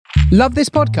Love this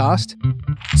podcast?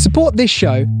 Support this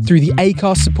show through the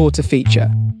Acast supporter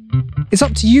feature. It's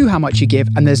up to you how much you give,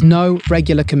 and there's no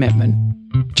regular commitment.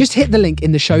 Just hit the link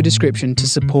in the show description to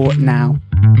support now.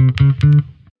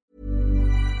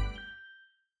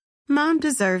 Mom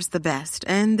deserves the best,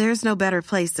 and there's no better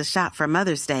place to shop for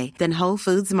Mother's Day than Whole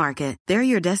Foods Market. They're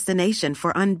your destination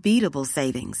for unbeatable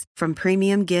savings, from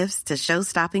premium gifts to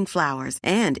show-stopping flowers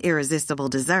and irresistible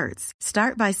desserts.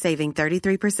 Start by saving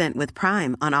 33% with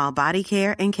Prime on all body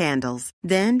care and candles.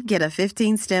 Then get a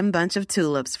 15-stem bunch of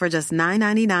tulips for just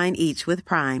 $9.99 each with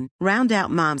Prime. Round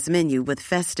out Mom's menu with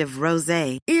festive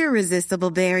rosé,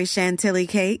 irresistible berry chantilly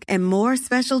cake, and more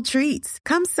special treats.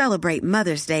 Come celebrate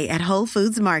Mother's Day at Whole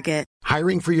Foods Market.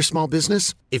 Hiring for your small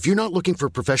business? If you're not looking for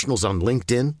professionals on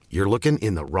LinkedIn, you're looking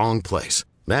in the wrong place.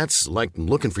 That's like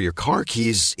looking for your car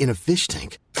keys in a fish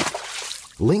tank.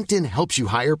 LinkedIn helps you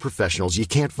hire professionals you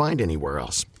can't find anywhere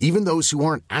else, even those who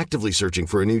aren't actively searching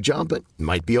for a new job but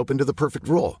might be open to the perfect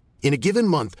role. In a given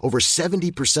month, over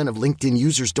 70% of LinkedIn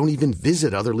users don't even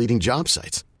visit other leading job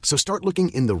sites. So start looking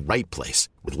in the right place.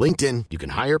 With LinkedIn, you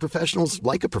can hire professionals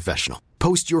like a professional.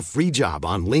 Post your free job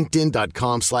on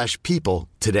linkedin.com/people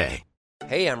today.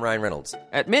 Hey, I'm Ryan Reynolds.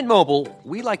 At Mint Mobile,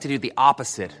 we like to do the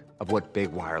opposite of what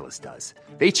Big Wireless does.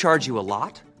 They charge you a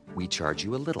lot, we charge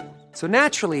you a little. So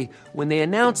naturally, when they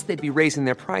announced they'd be raising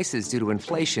their prices due to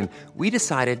inflation, we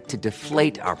decided to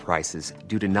deflate our prices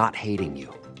due to not hating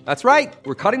you. That's right.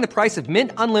 We're cutting the price of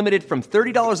Mint Unlimited from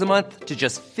 $30 a month to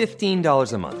just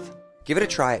 $15 a month. Give it a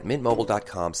try at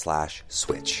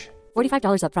mintmobile.com/switch.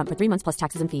 $45 up front for 3 months plus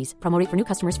taxes and fees. Promo rate for new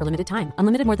customers for limited time.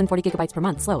 Unlimited more than 40 gigabytes per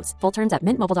month. Slows full terms at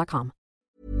mintmobile.com.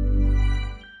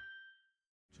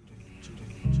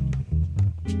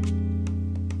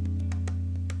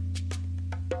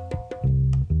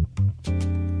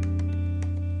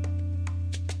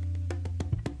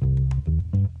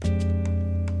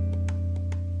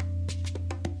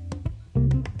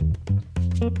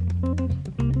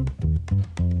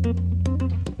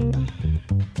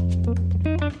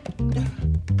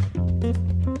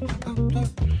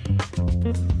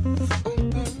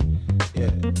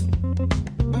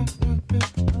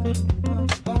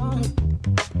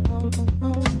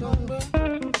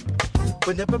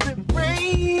 Whenever it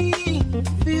rains,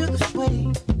 feel this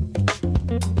way.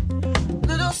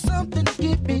 Little something to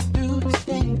get me through this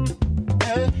day.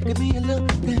 Give me a little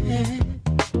bit.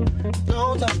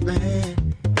 Don't talk bad.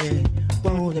 Yeah,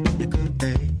 won't it be a good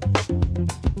day?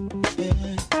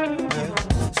 Yeah.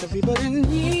 Some people in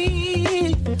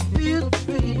need feel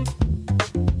free.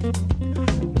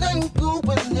 Letting go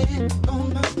and let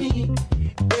on my feet.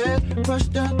 Yeah,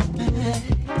 crushed up bad.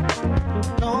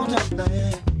 Don't talk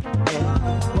bad.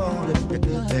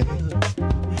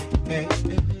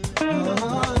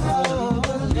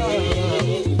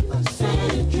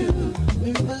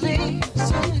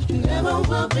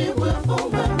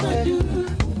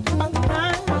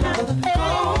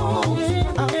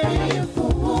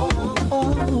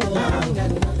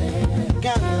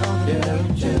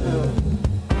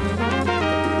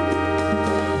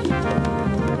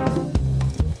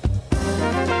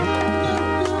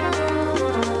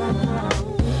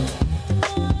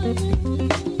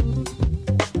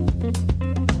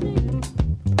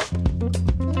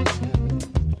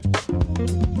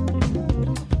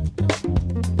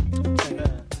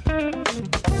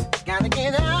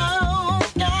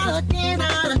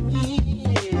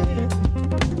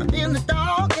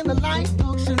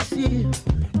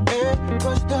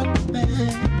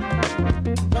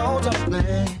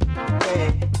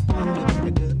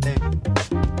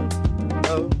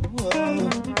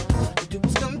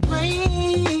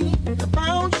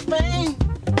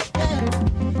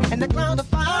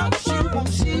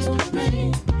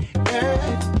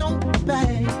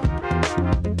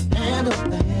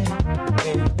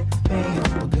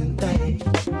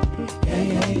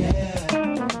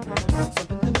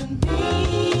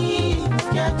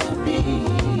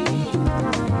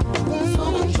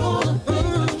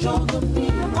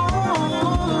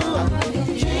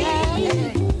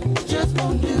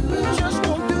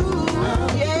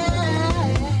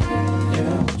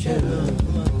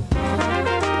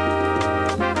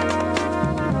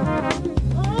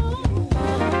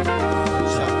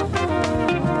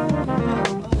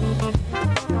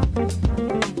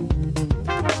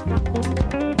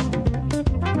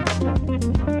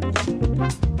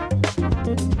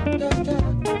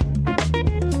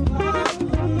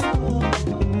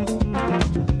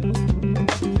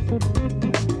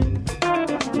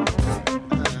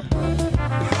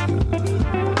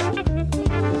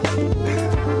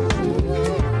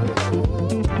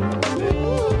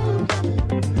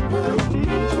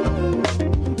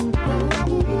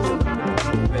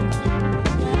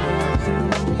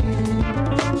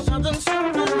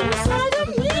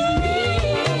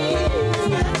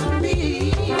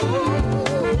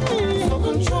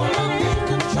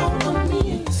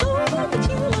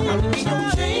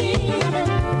 don't change.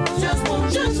 Just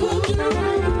won't do.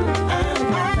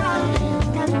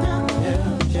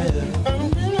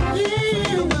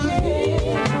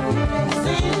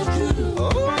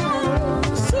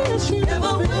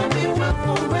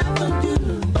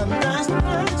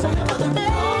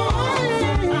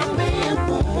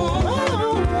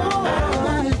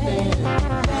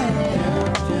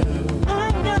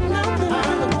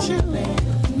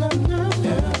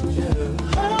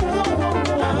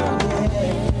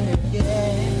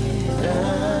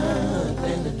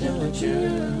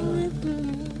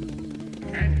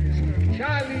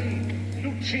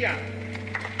 Lucia.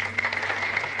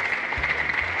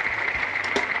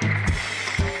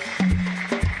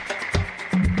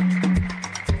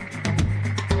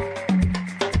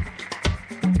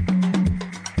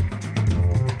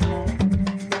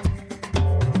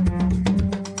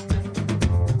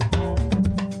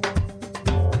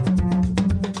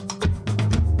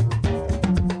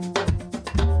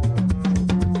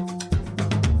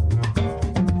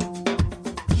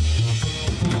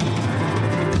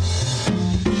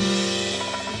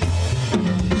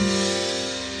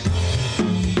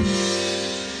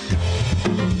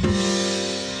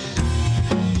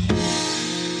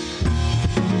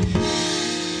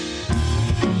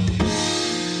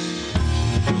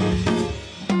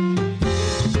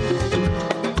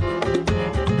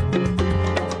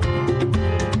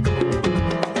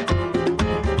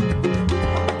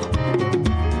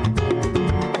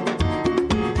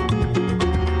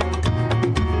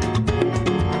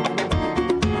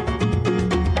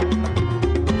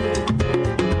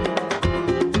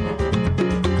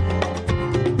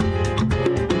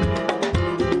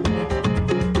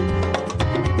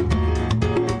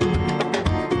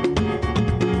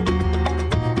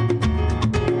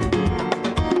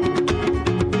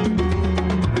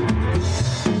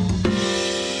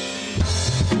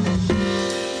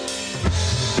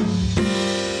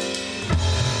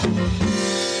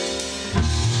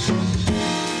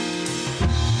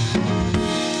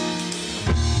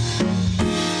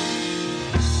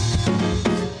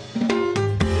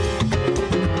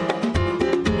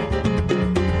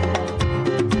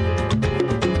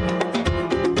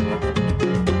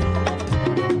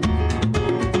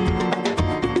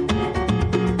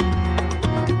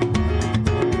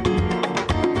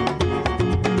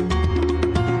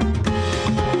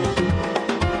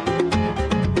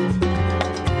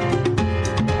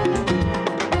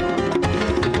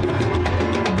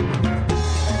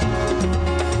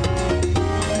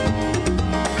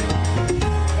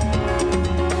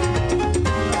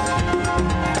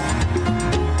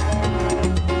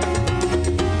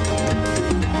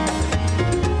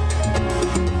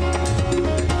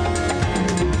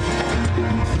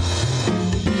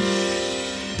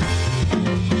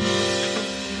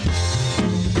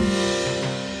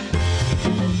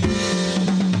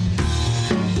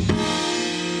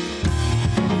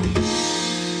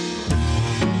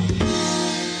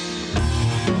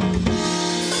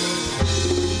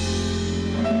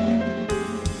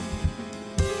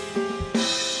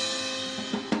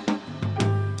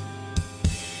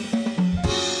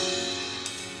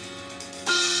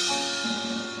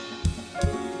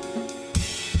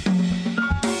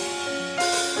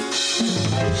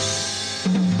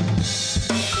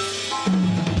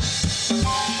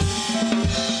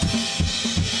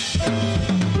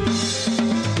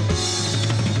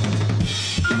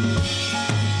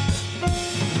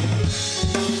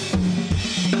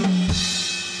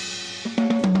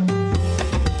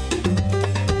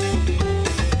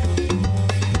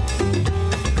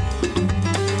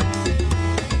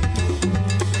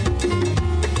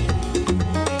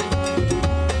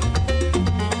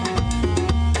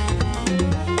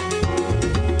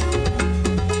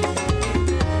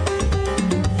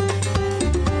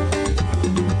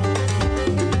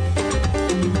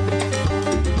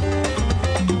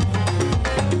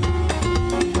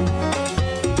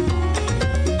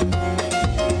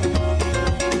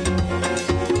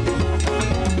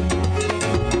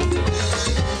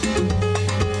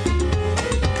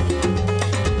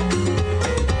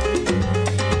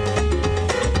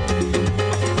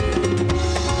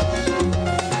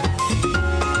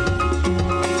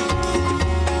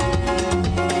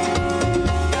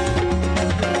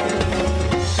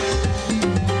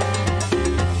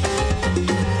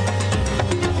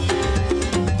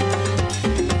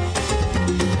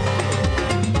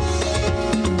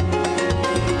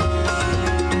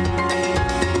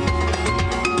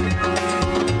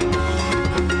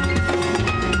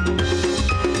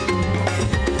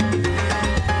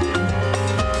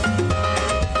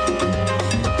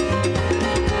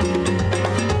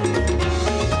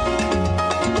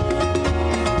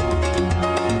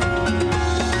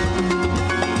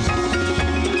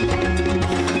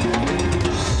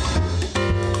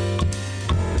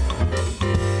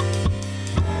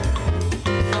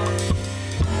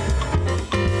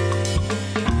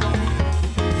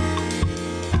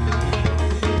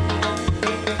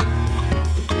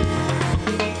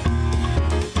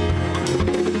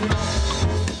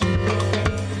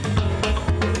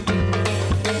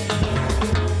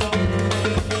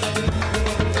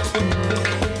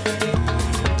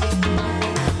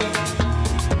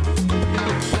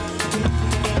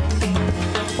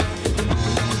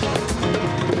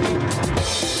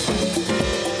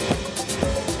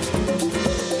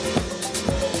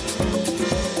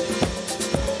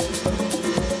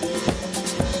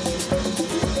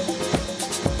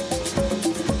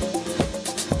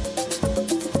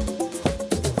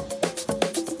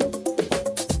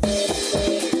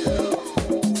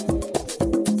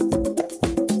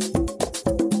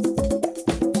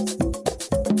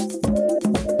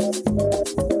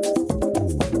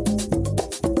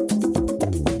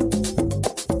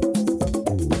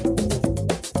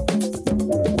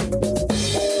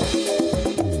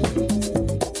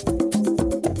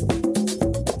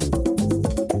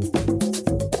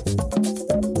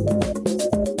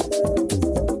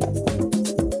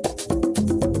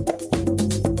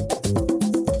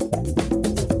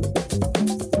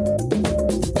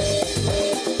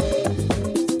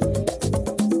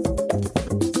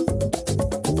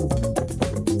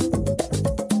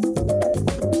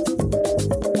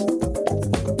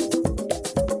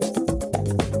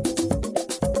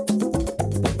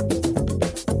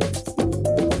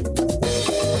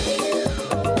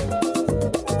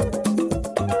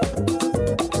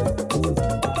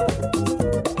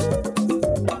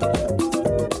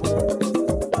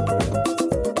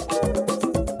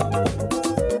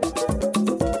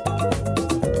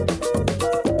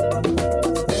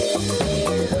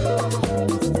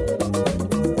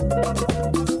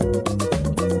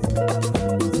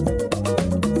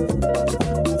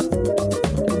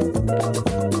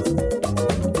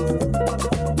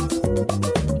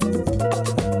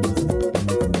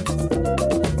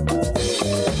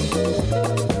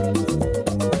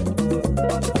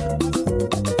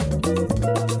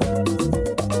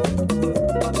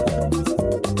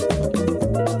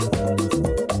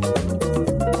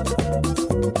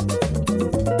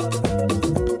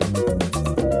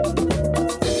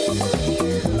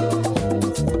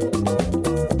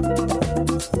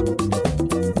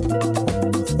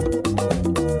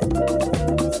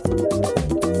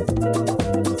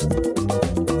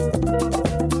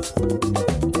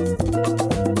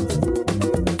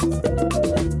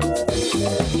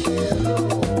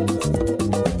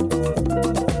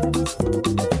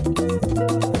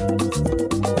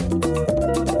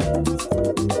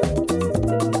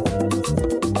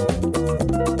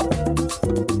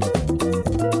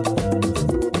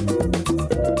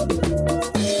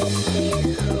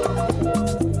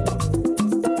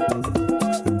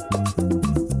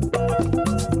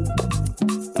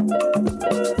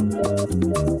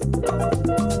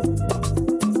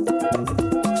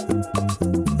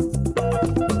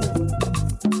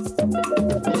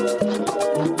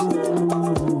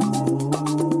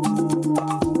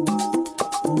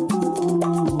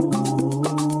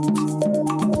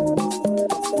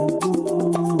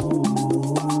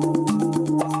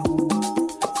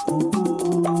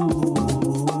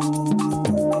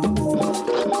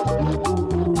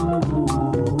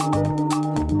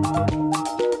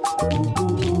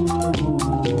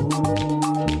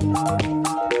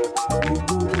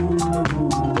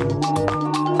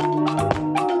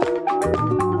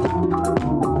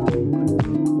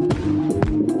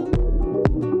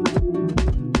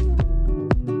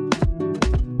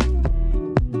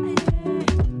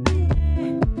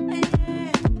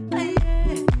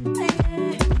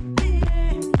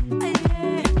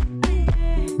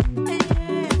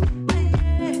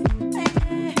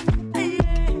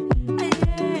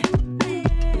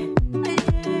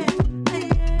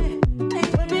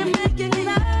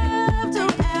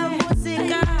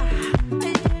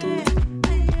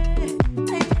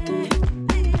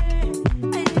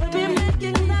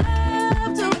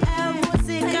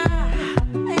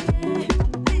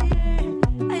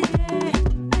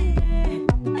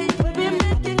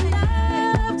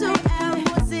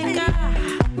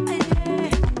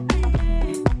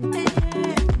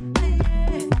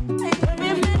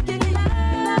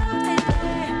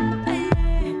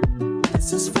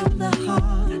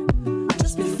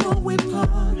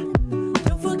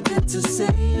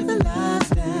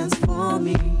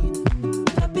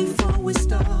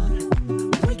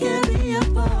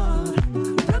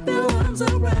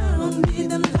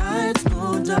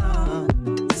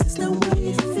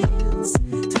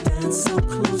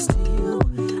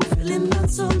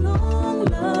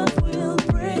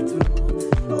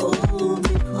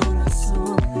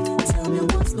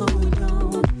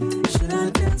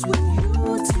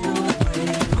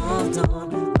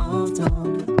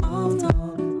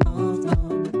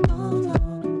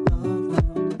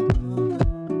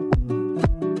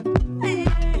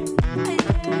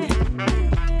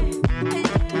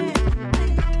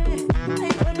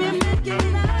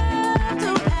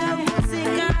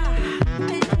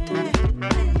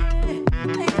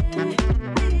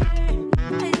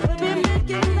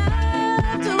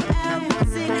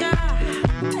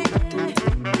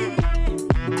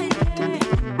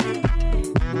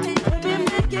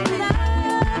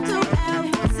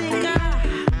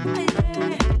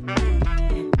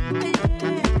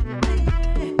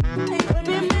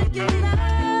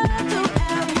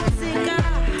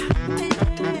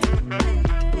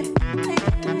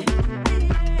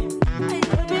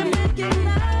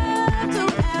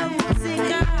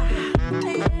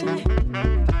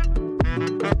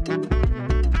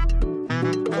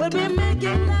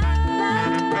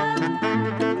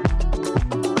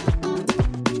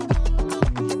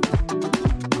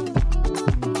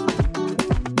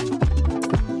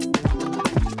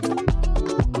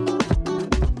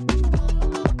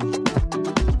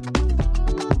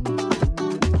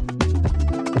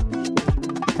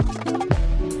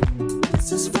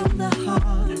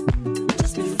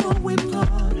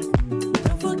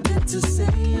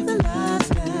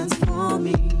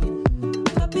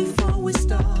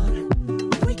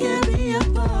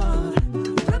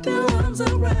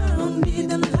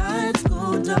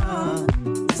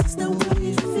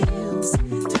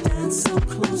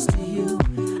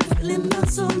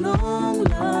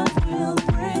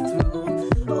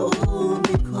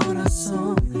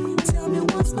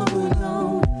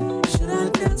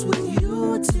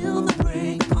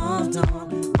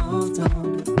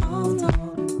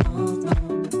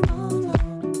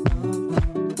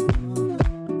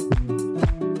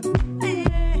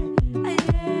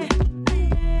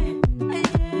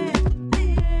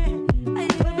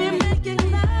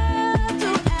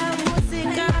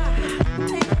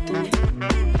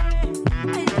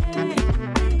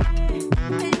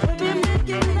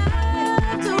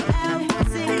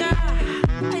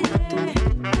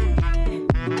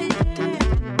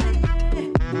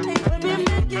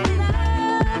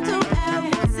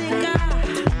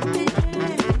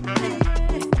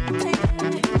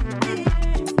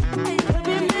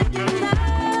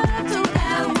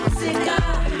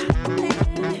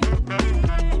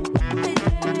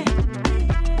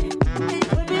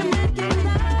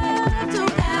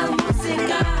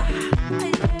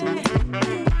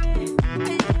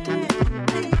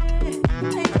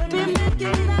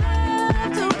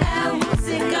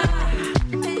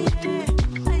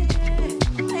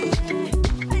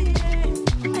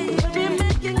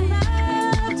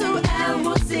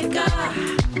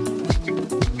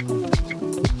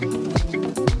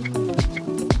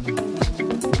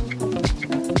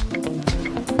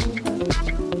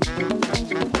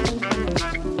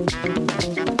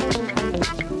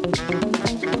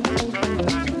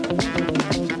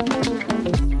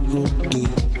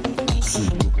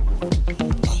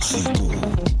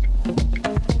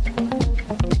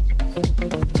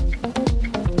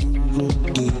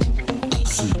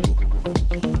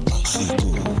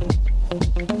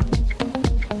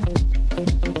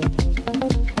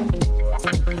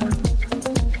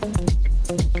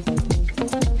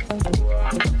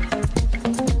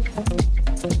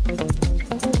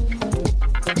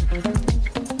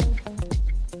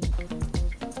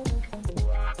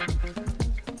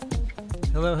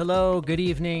 Hello, good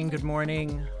evening, good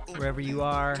morning, wherever you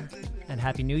are, and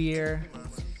Happy New Year.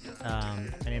 My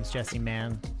name's Jesse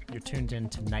Mann. You're tuned in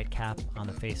to Nightcap on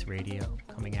the Face Radio,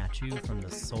 coming at you from the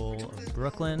soul of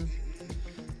Brooklyn.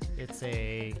 It's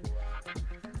a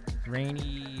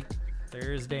rainy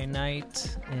Thursday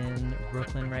night in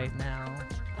Brooklyn right now.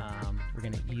 We're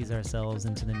going to ease ourselves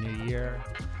into the new year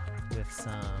with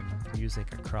some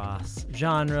music across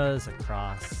genres,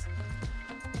 across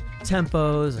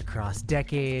tempos, across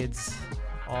decades,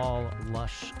 all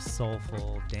lush,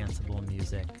 soulful, danceable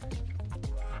music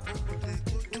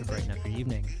to brighten up your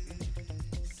evening.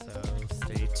 So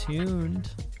stay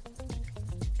tuned.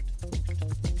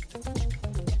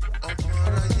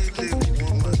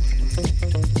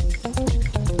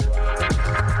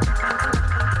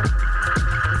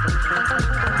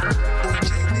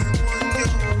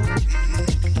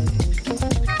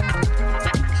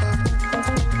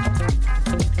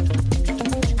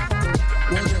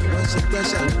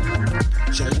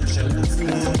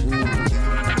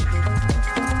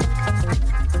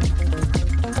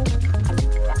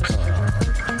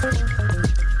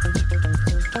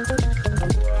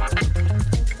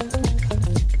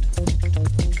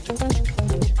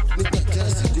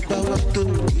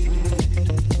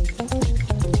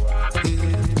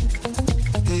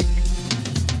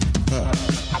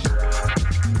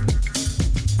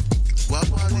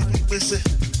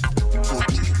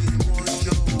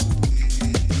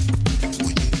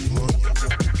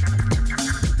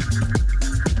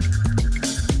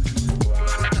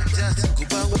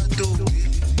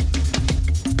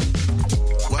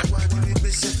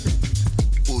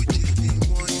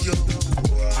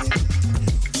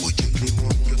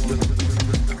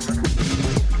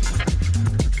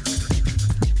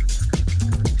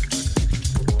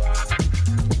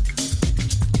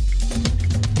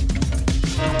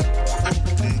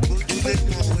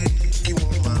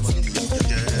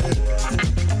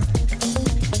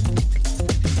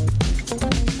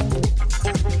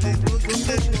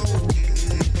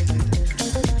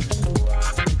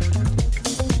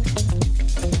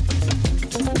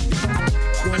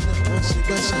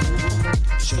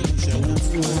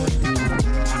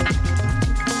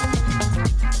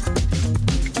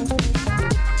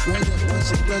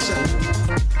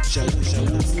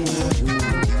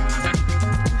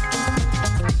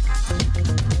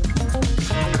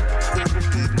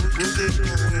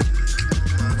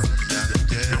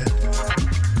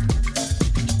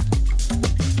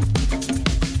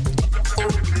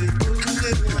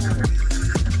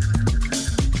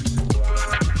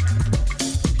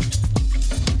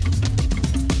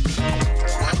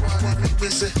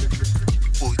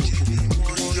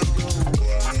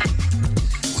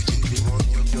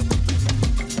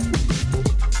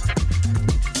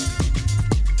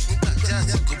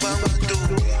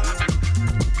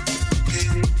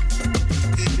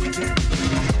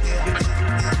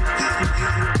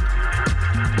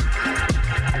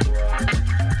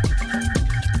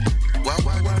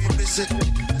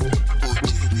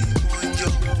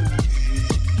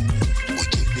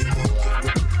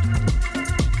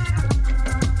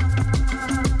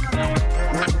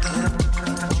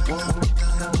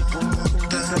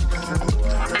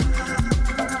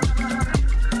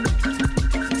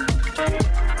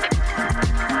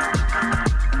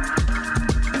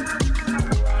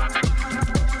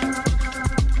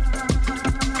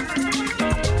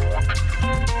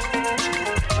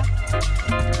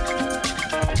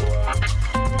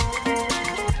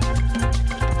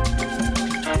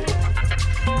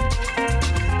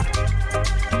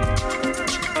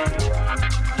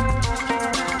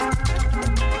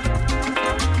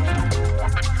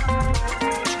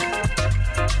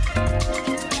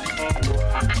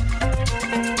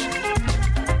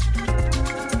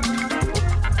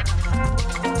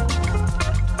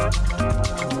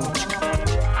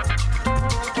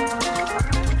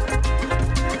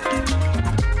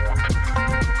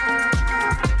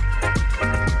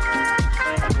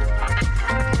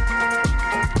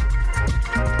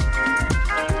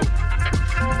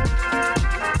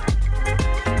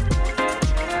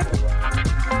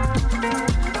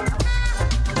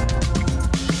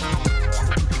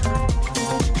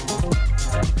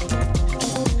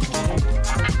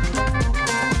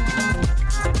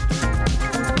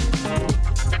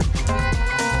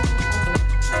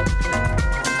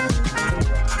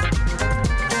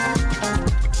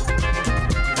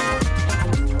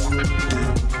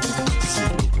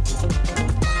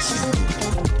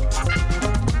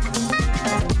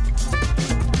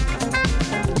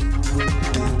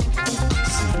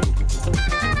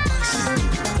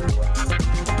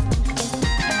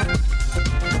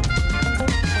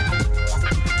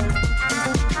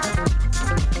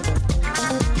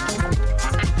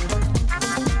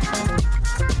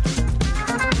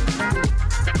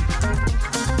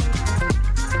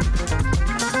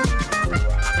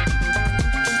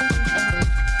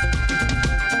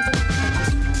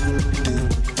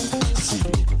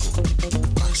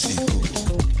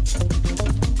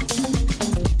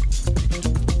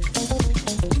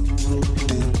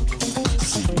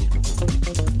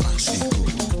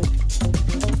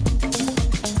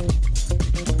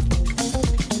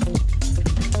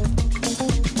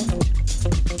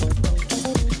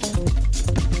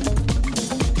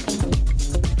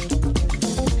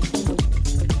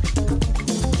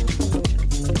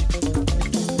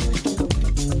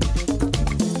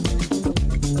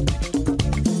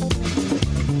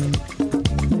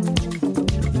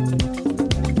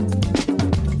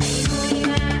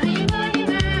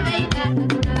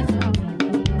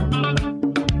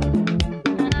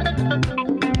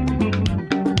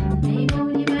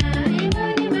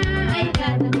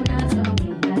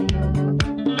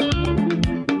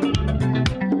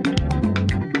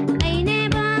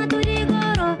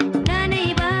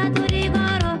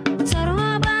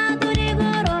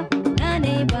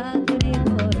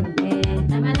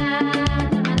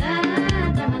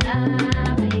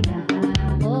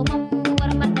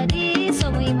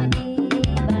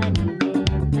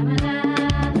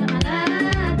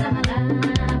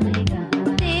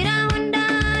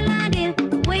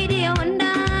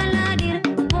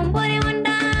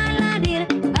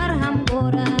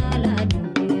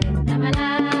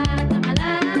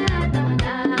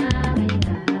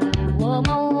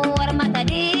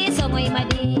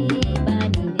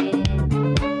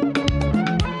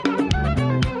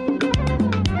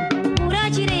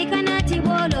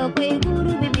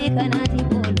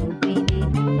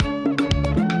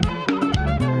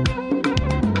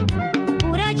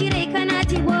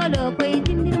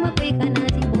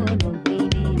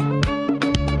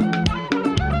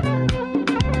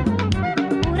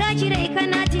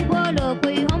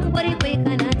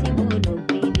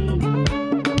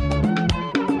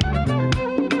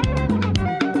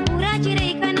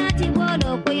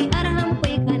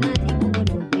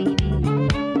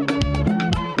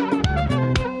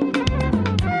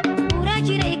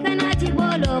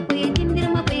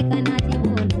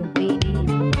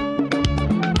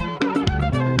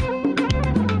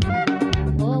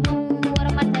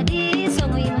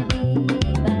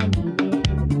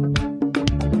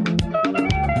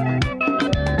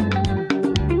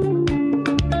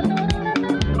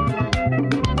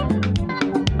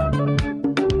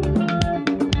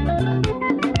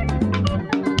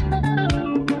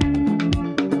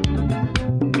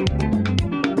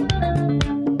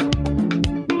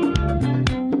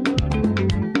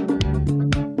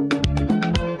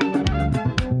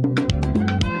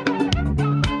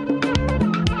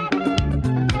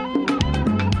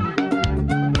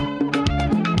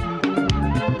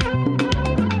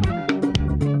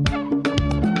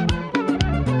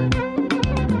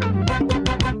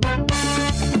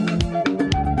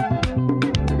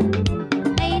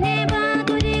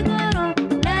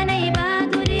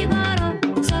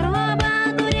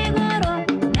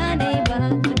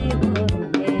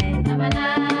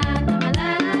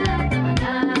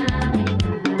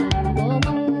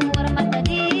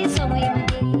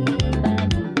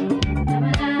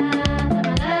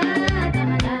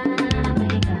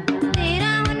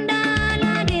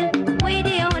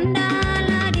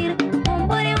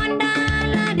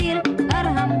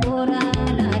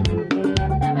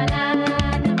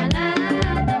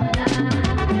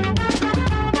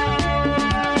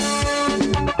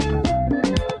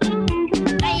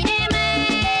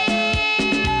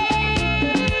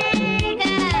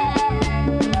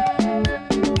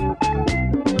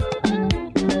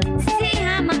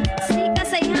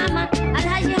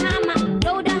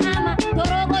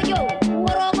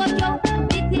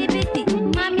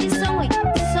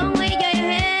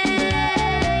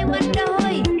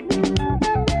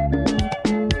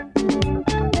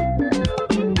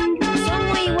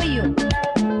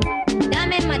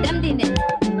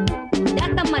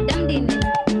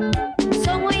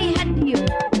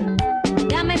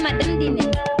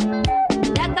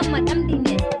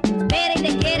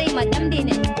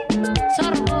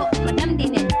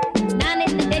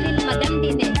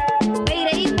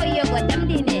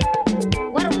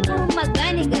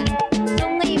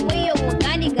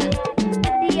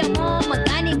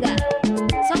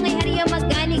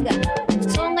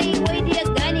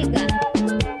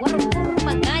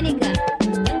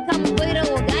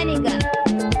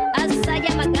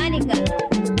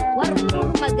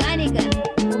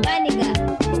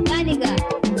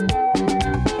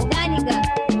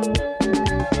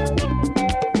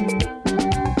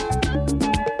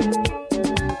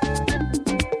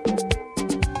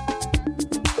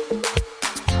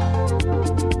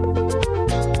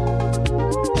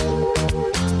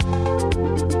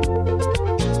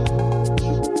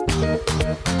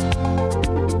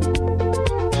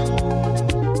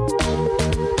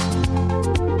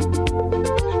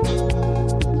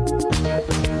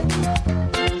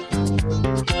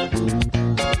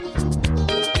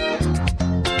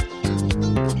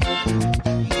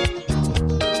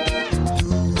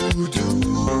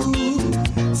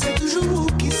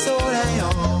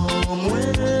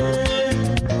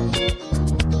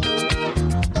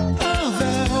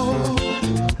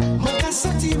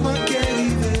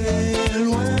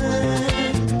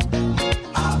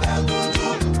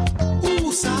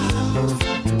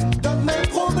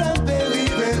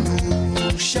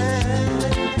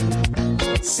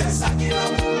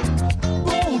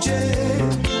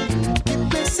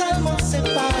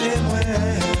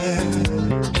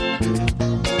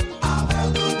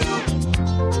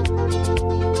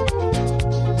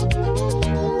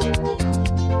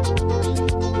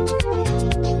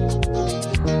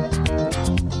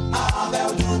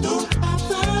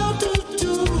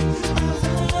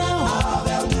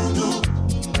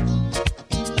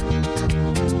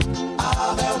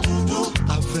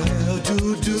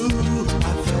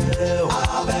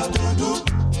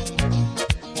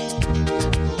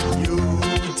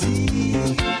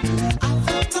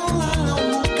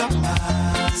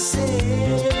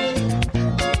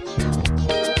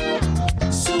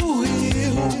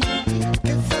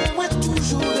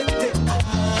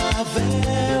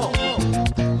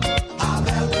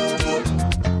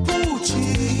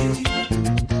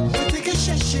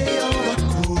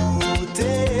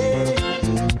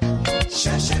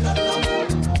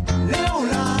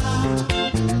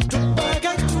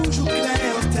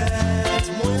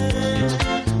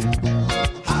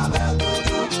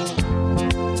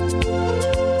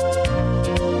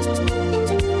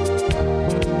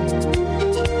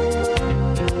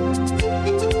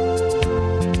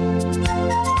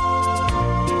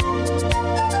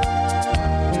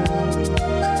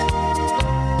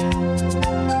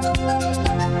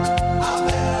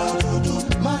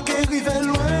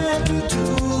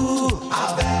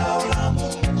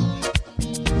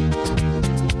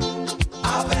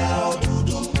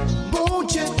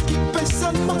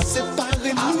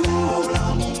 séparez-nous.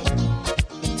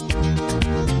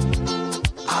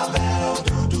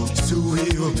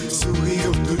 Sourire,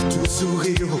 sourire, doudou,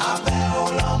 sourire. Avec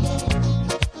l'amour.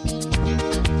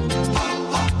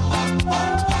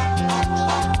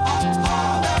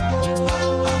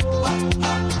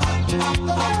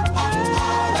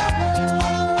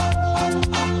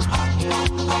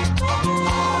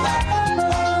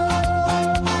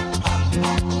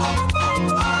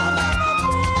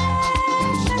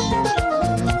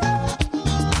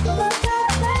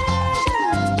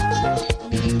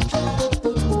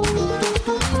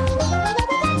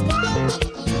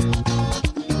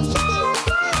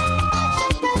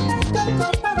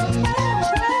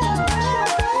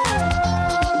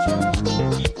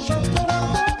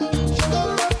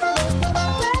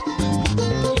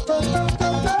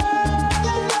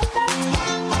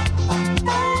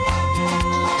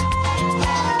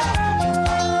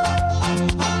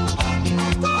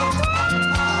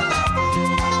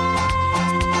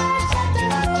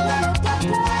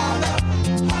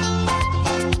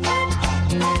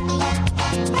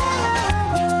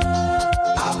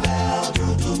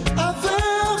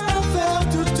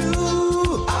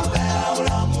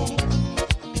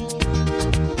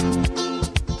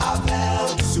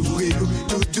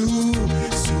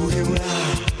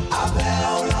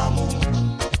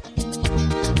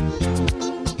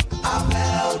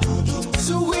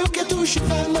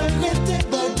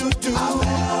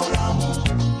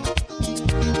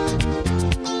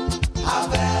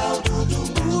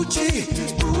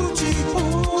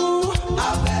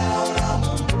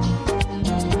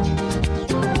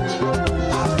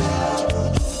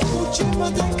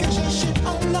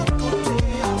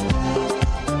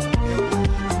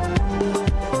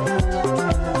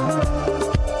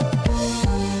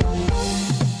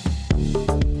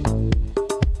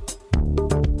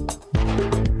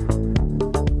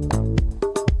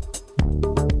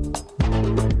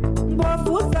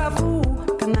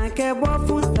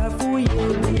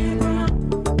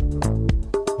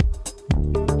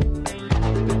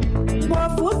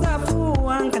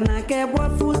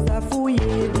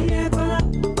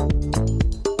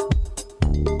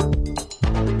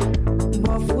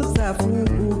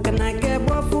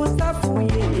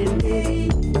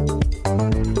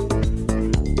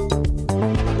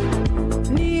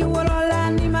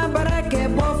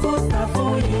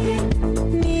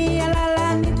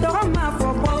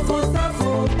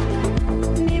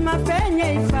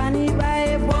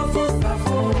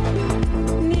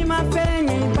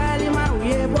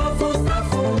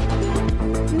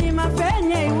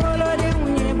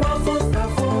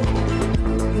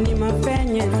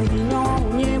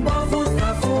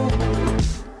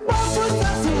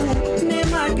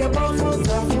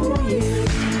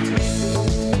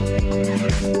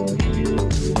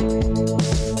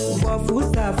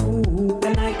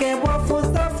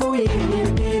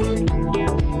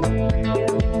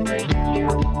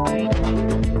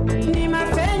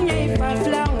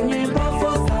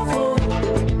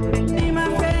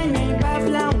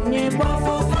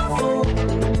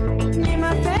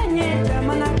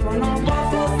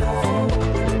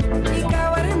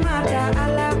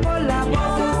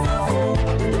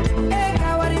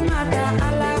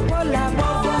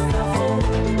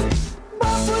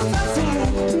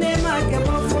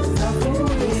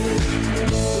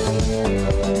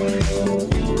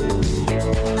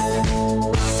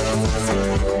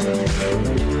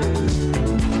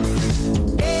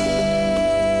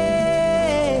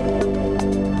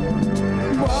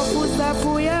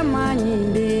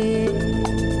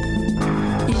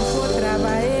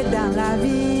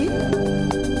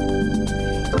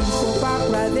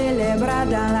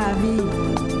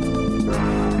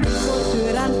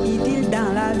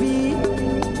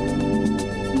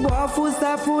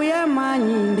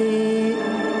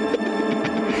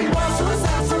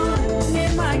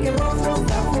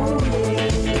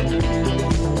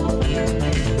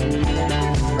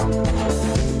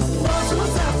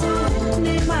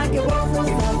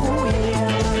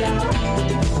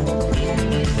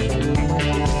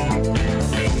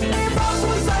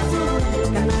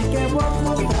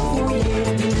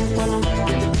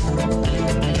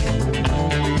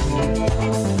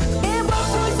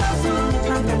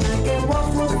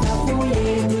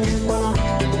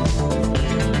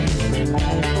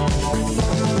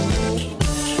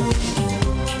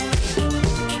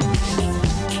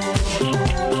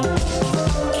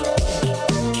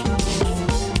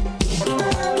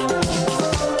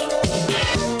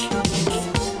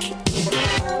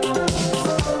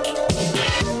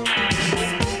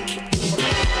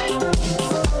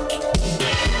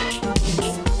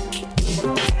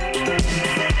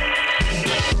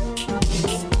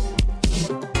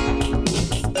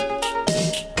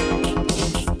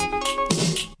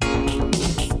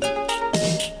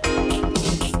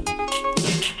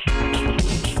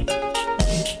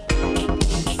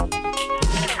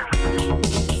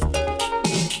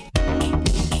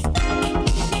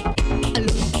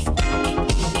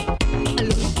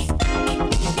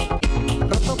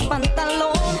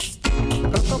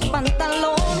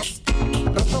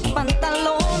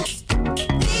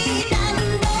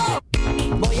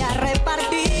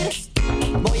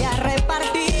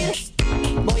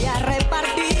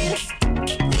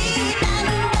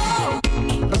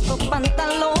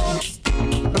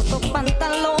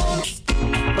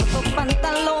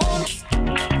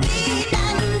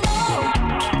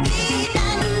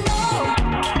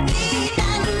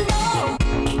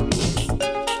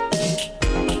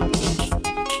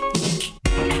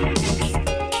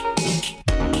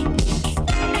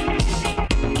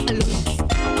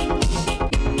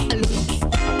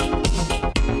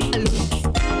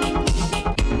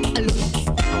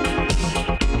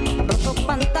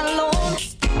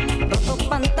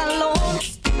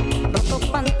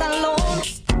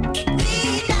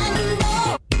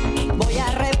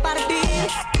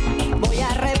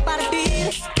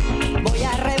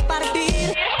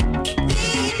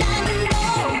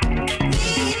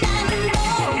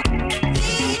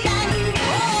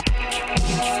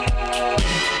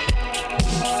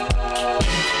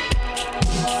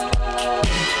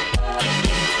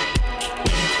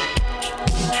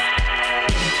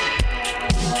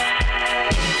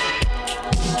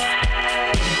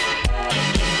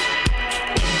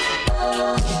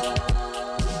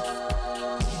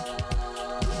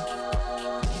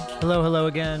 Hello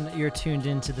again. You're tuned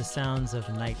into the sounds of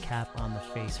Nightcap on the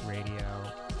Face Radio.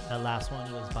 That last one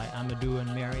was by Amadou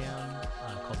and Miriam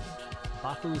called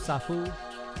Bafu Safu.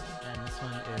 And this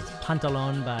one is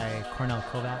Pantalon by Cornel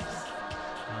Kovacs.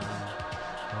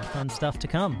 More fun stuff to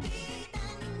come.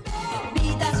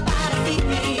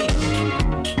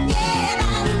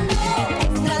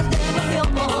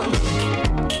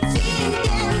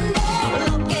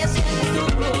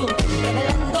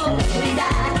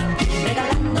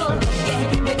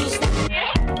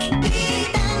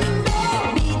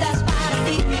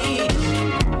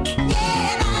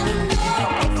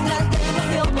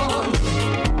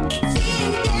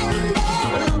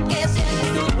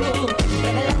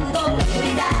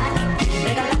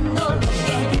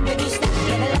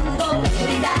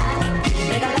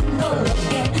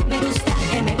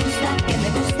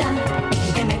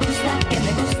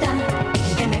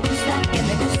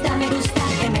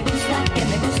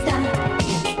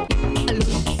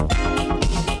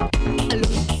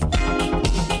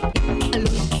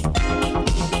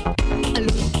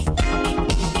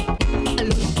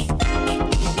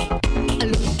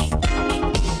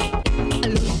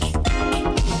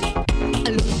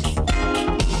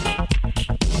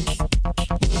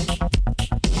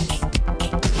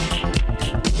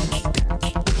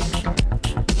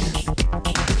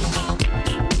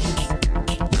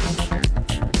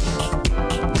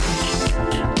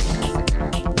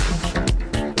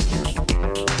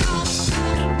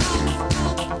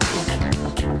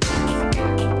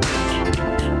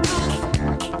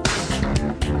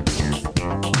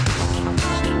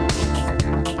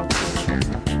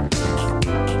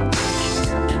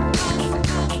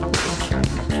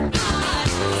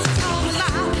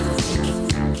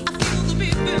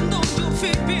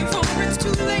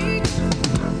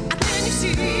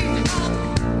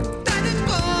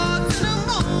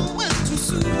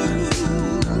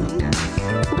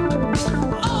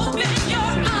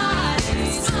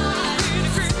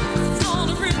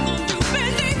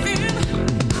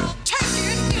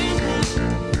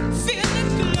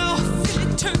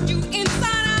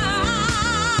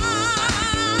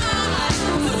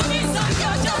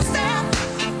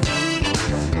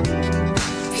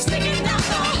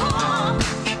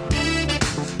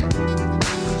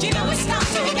 You know it's not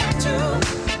so bad.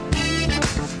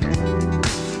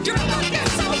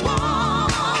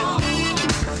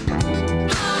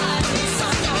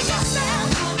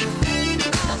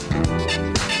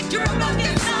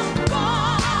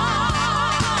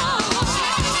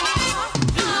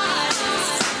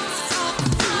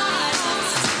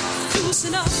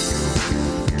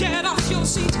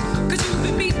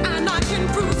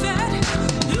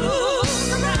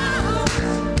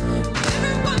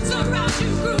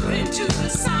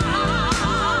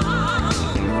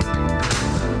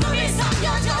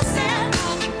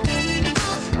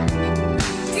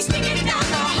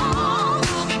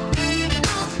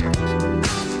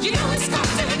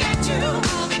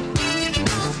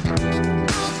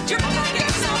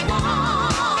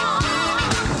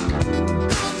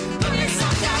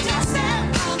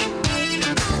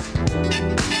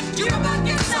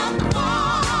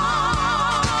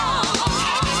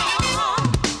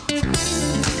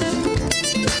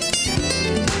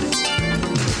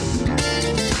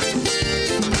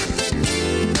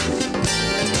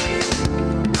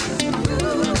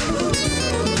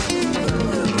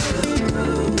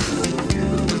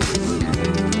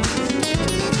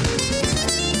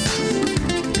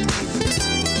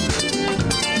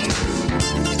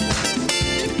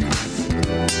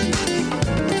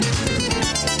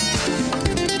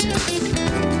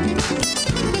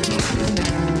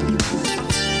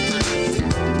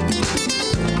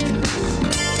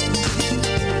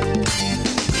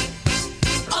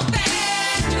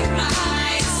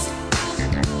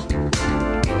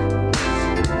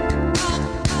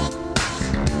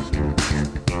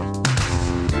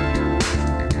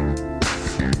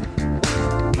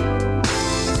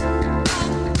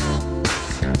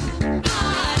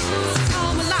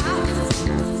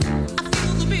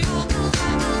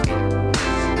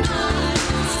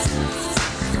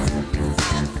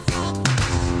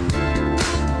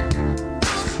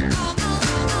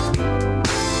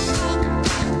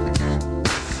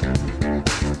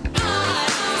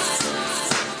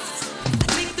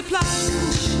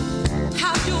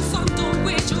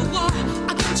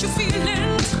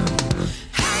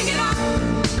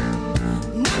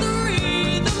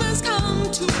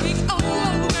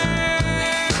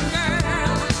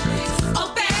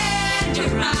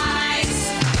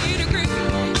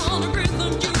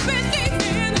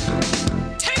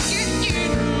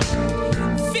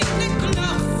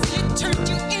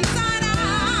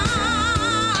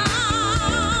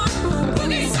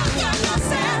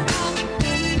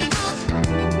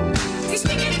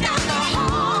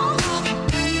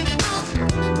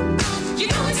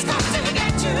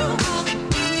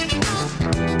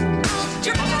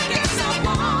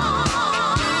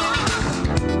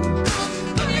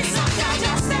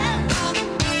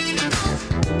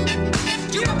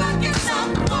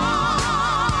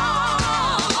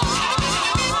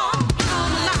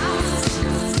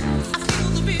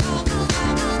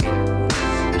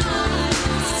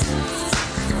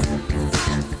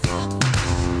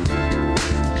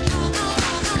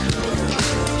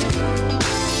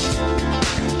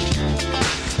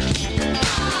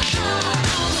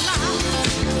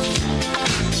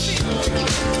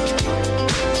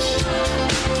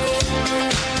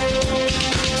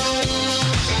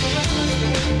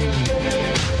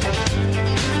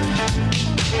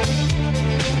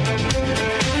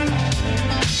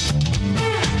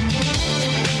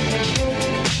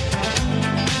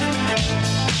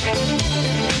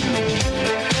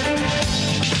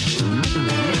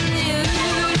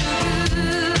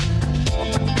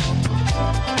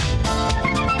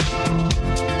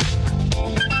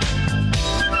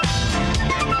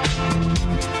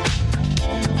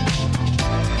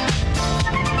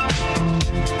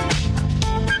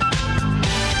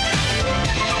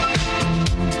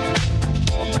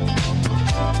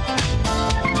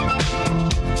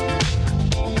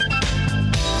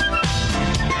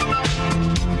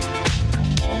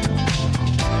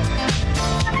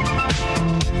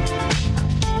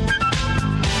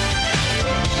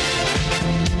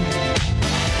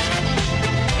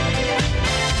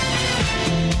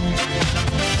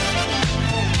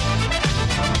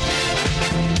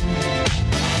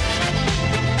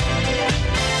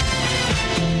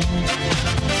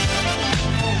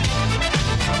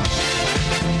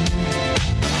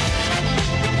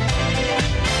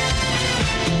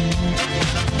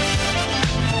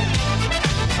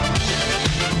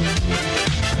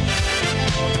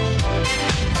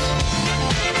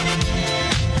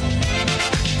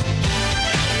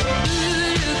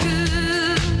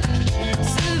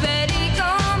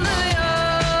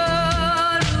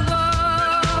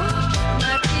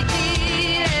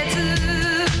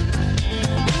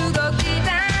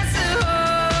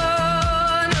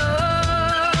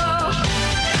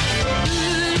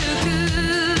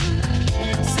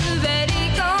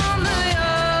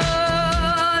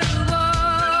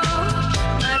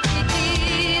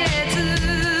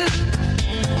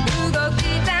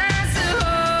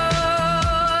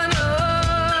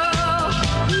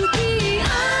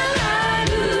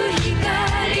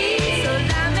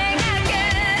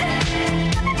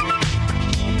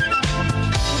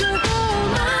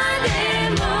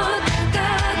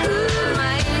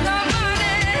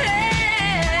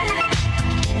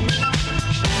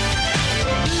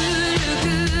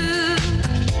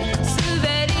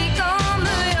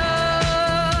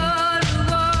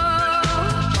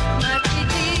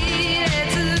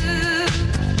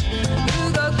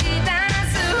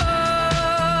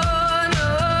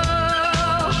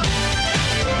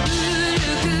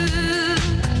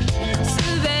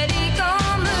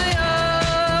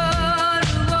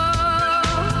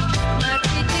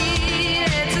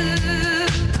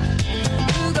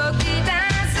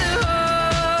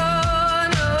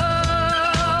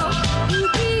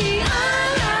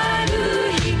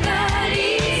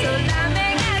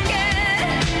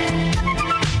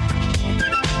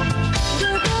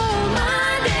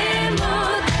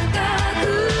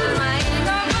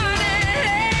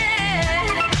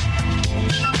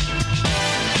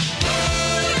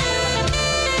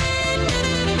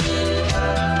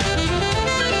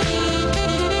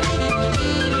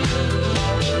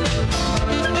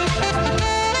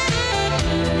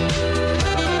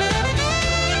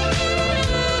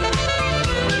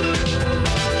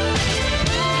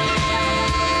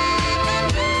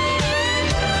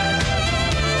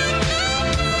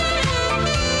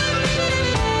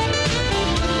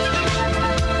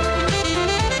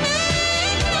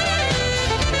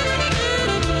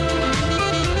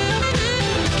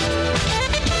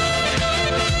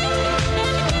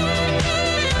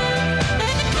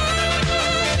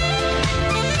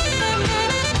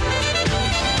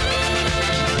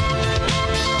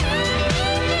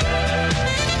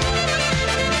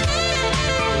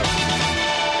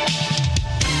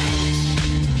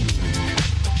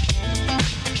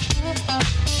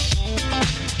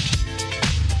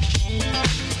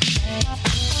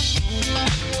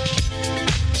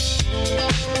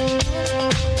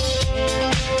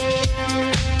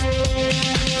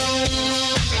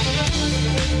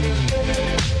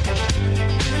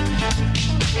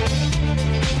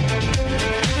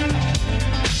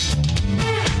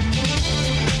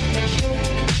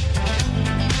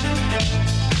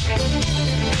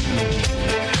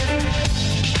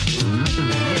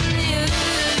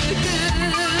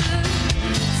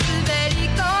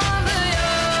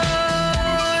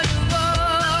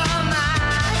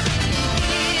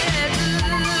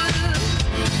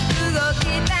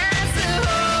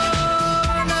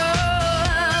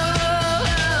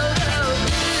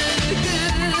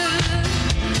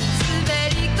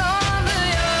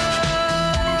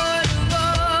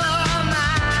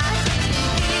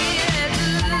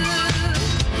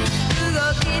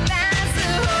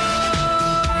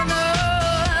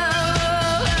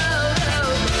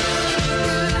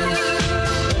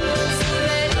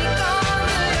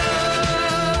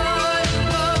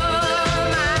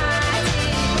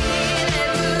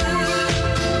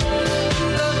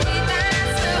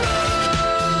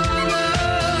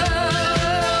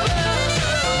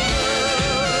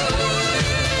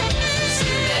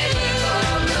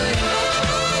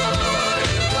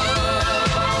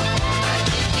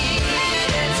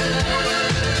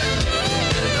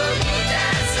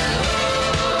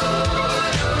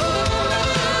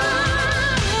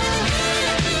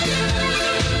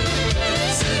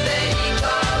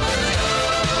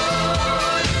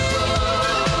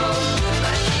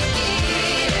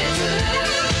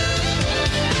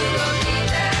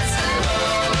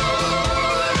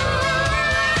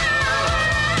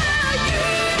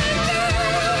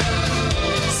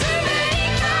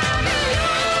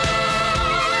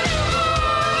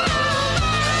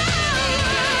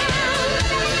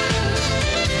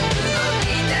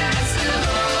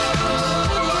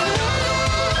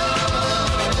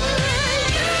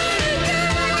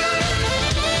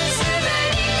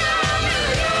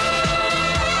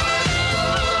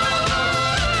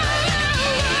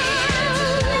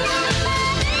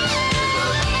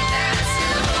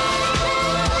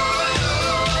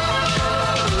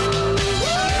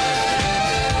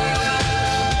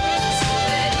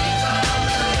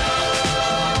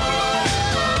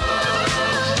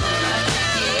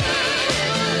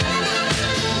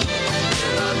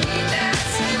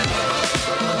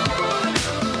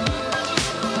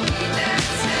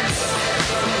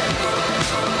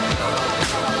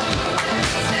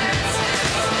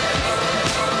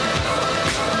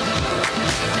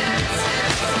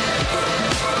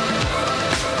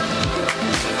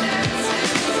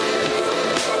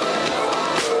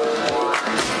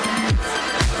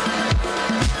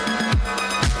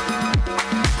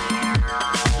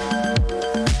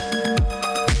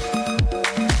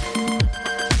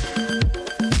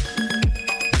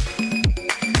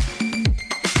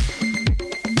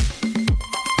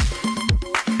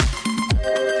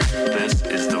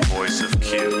 of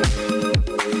Q.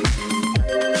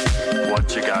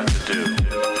 What you got to do?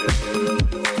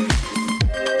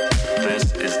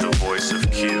 This is the voice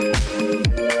of Q.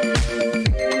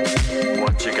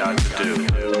 What you got to do?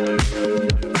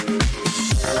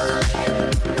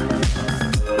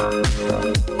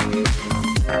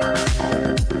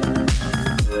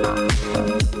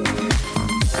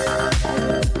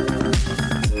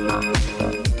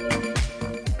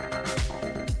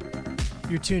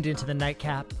 You're tuned into the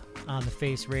Nightcap on the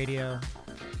Face Radio.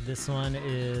 This one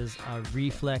is a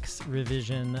reflex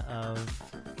revision of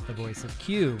the voice of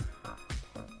Q.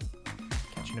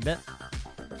 Catch you in a bit.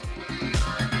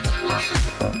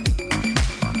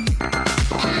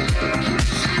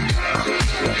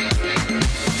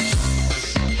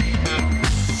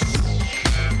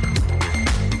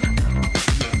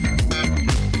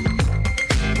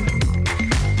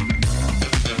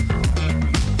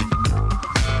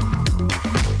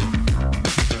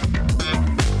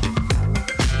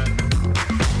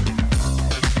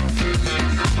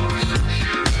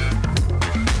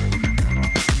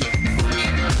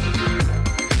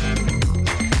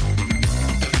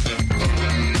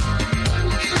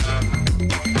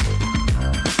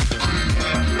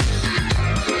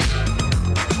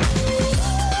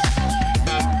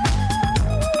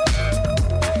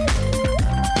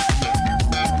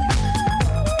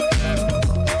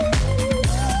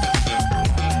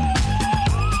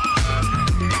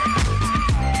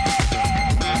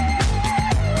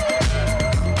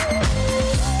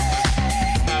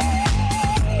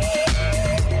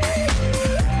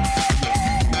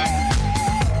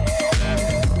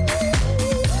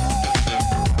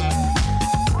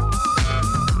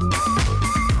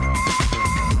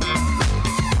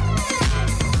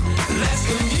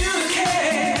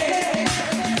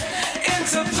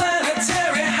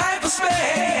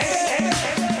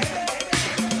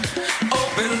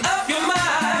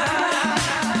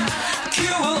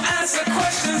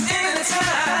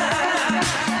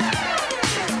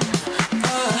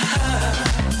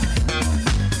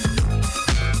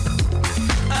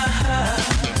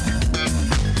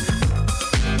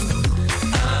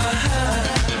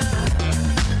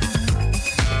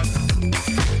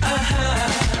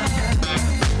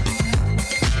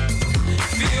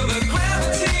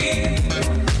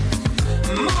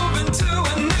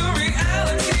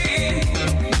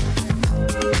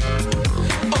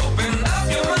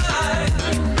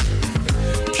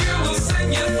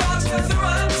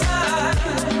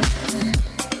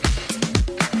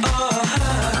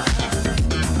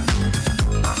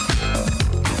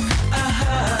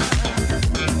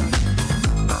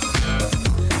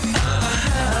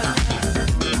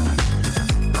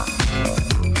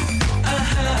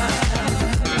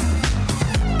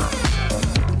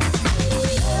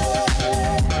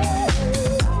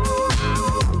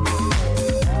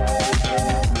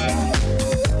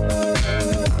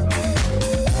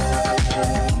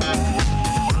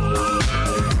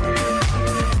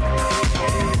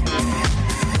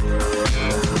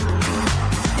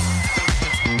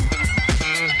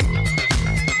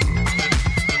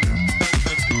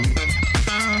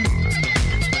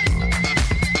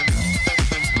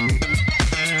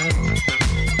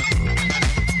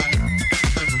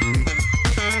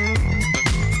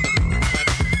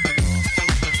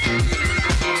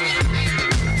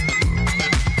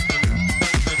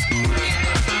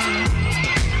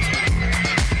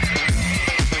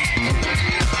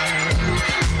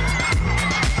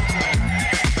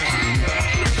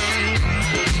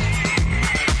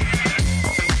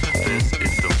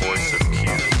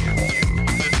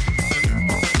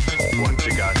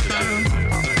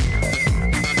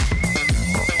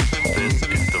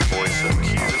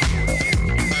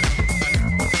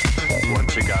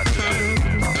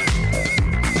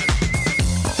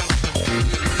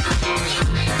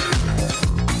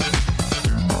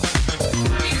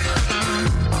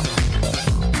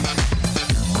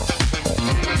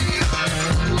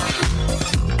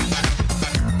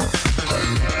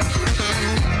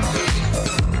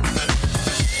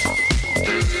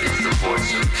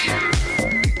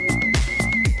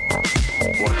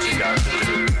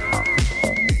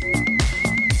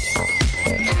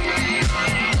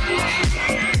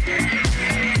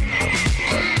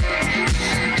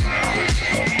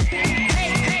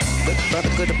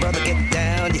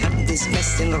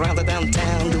 messing around the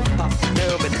downtown. Do pop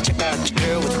girl, better check out your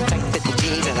girl with the tight fitting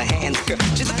jeans and her hands. Girl,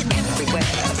 she's looking everywhere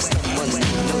for someone's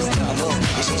nose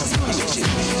double.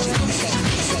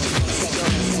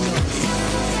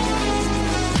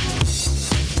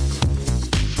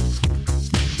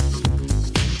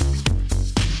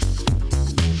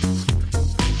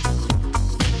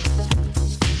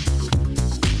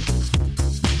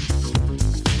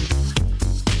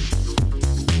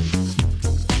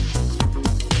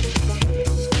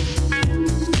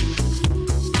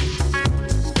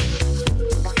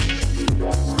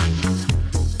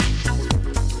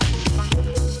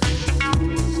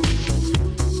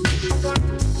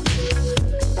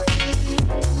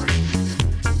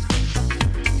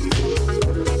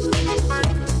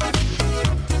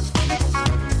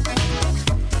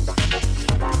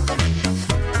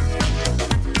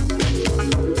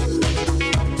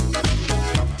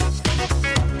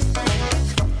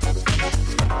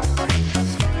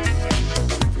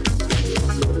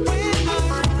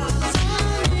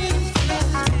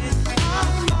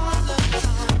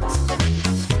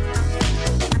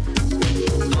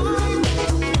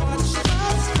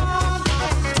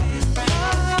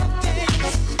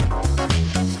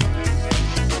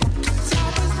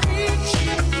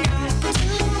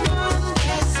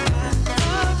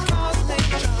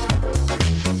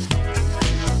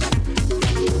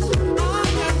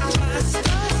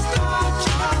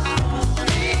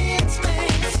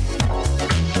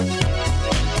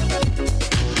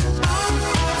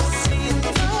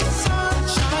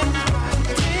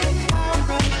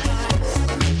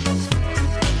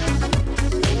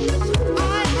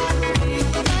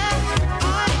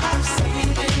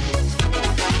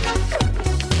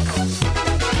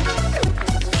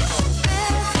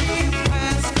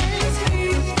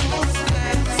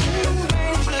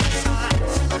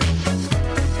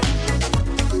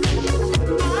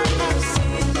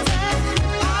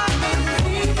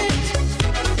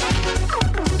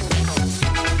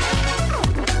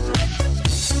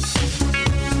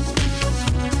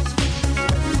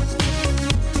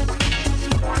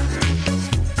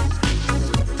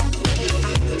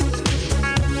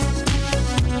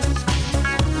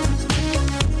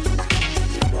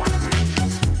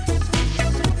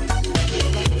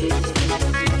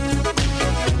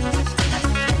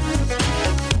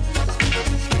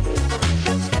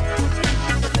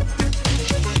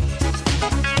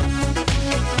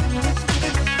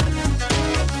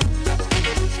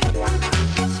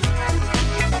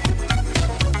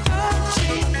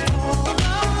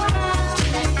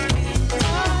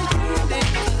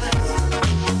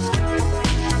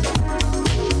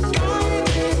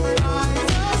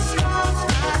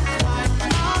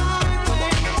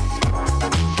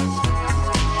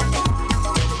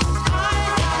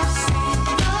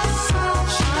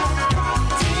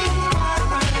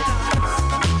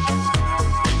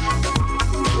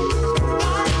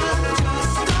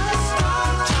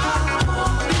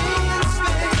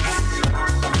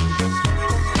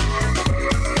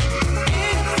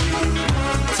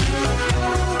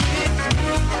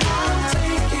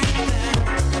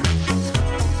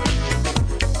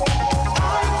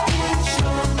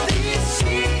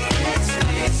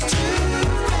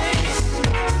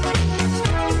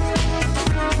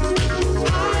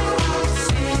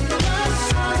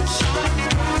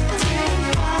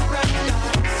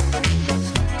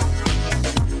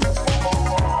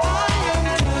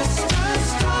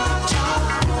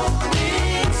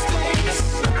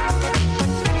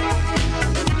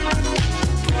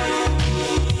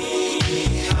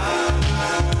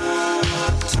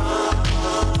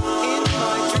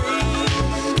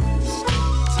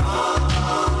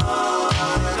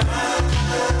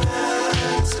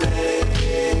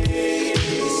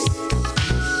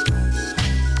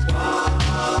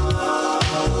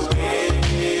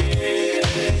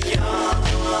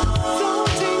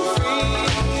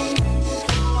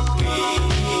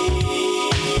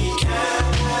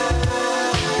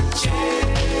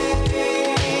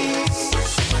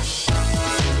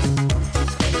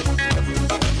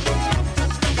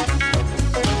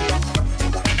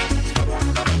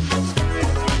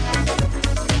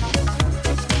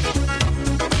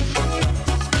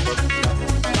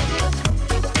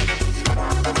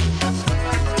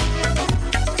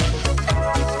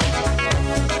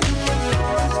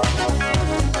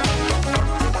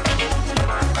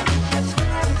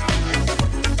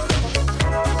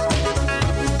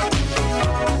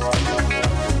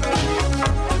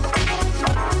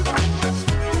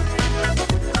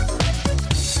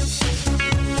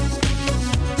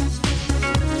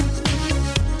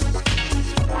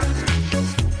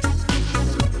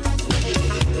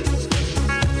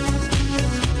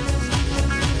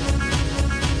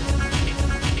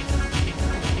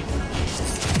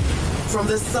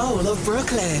 the soul of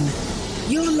Brooklyn.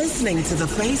 You're listening to The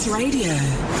Face Radio.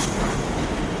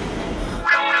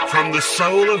 From the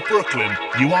soul of Brooklyn,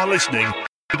 you are listening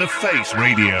to The Face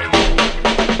Radio.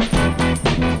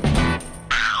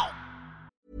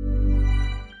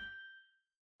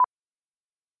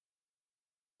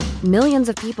 Millions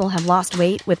of people have lost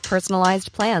weight with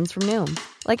personalized plans from Noom.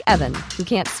 Like Evan, who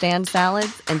can't stand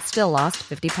salads and still lost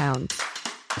 50 pounds.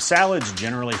 Salads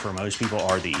generally for most people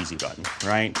are the easy button,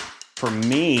 right? For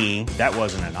me, that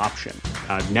wasn't an option.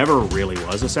 I never really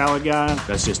was a salad guy.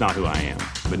 That's just not who I am.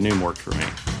 But Noom worked for me.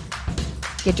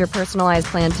 Get your personalized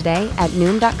plan today at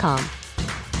Noom.com.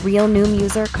 Real Noom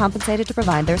user compensated to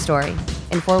provide their story.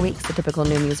 In 4 weeks, the typical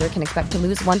Noom user can expect to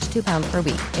lose 1 to 2 pounds per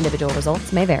week. Individual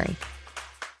results may vary.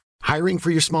 Hiring for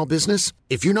your small business?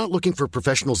 If you're not looking for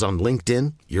professionals on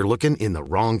LinkedIn, you're looking in the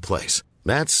wrong place.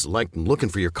 That's like looking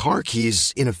for your car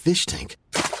keys in a fish tank.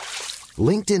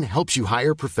 LinkedIn helps you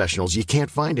hire professionals you can't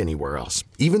find anywhere else,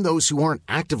 even those who aren't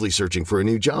actively searching for a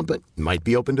new job but might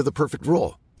be open to the perfect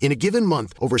role. In a given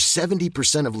month, over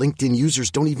 70% of LinkedIn users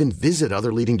don't even visit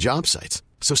other leading job sites.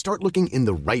 So start looking in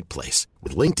the right place.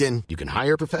 With LinkedIn, you can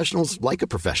hire professionals like a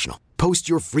professional. Post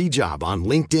your free job on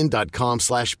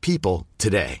linkedin.com/people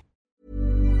today.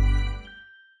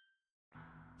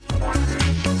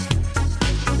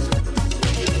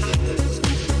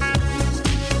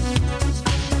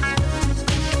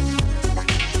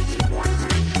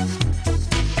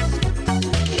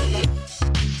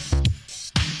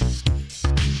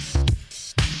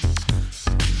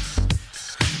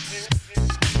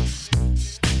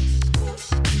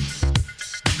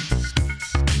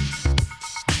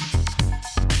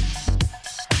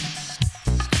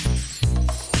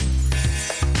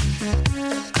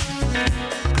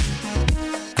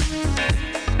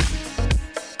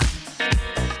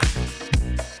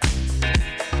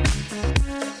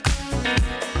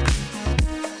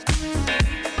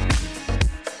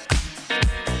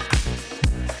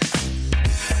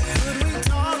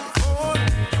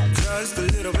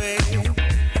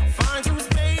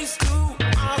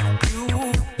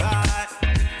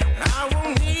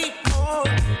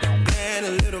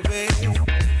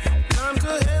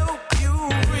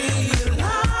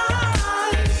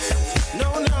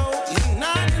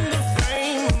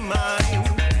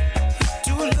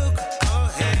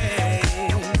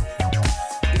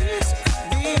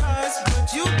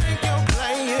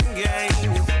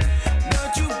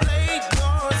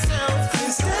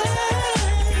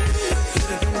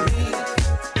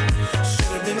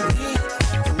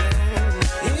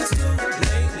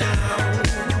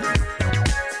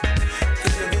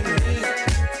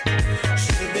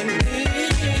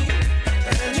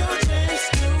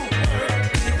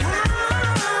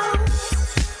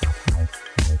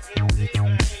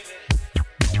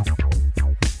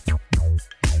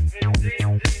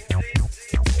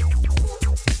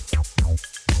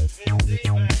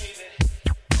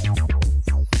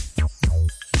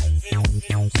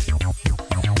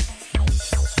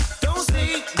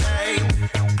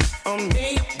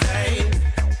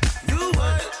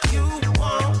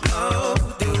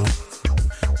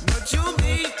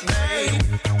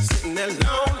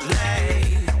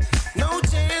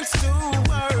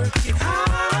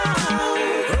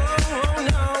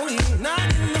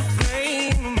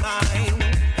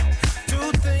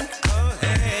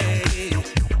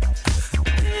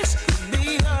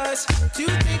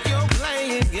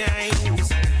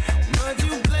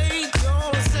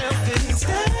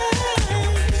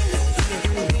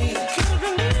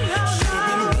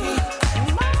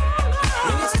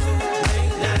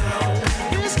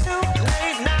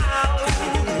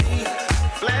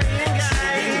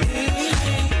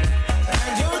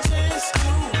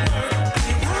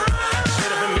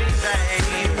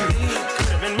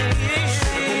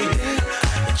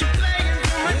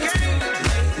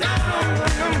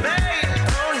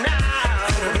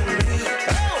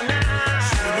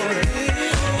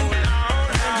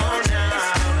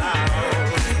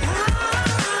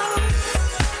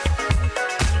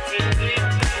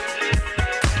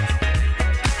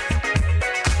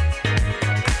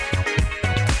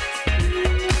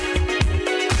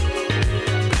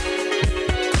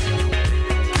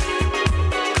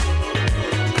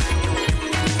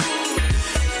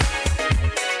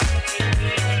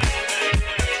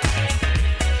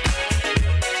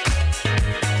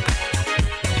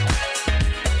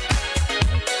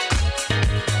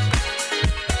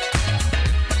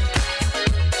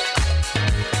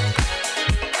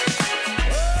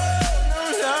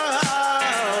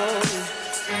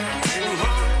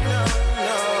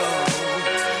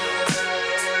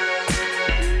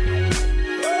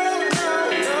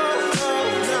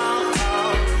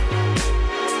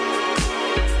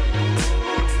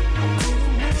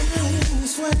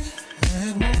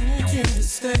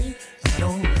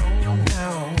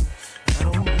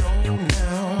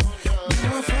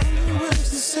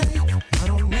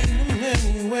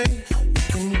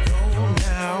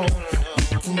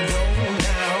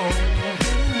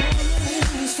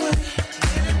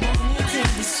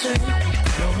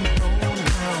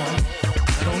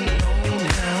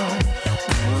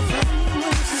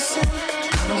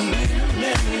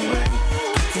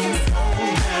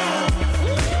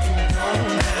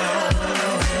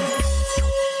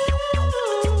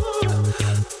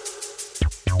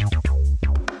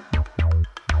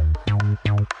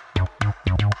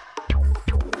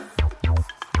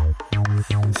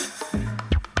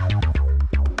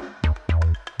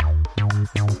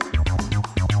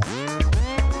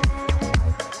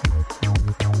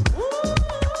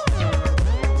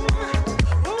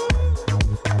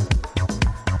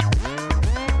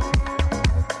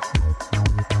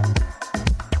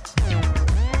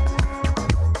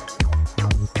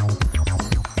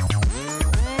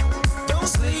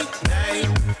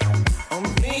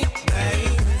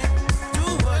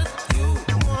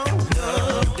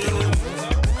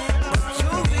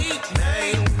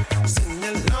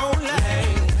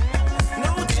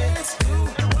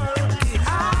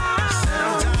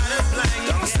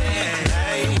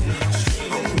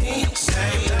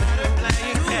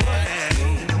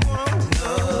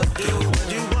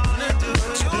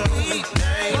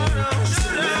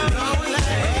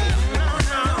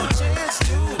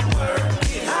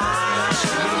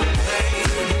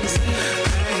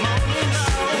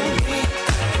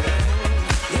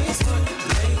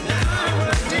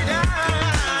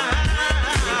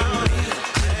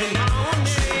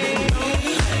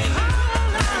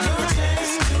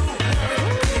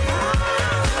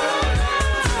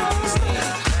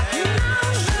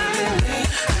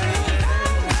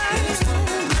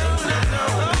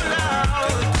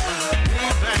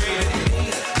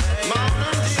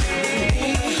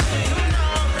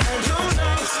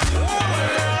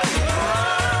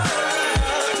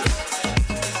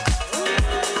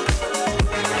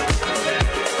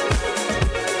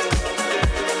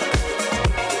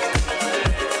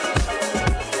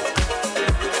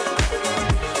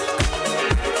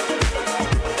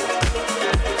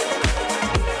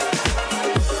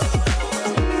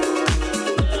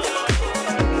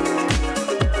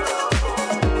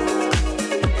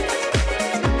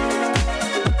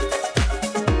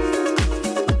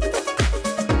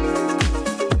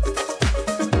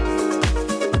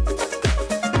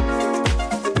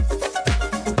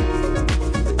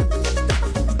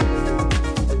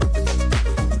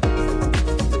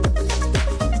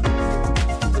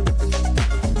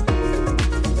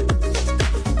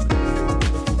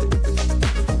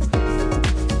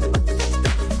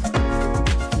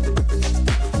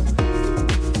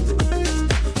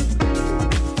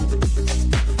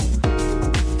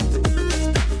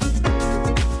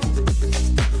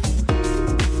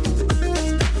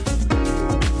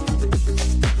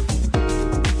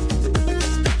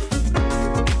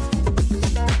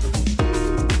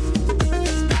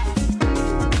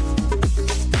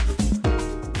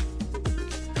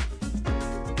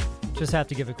 Just have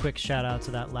to give a quick shout out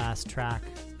to that last track.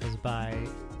 It was by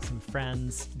some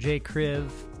friends. Jay Kriv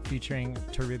featuring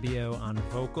Toribio on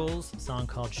vocals. A song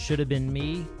called Shoulda Been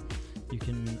Me. You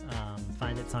can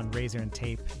find it's on Razor and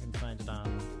Tape. You can find it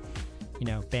on,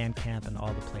 Bandcamp and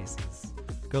all the places.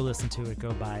 Go listen to it.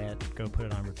 Go buy it. Go put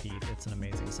it on repeat. It's an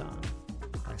amazing song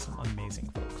by some amazing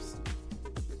folks.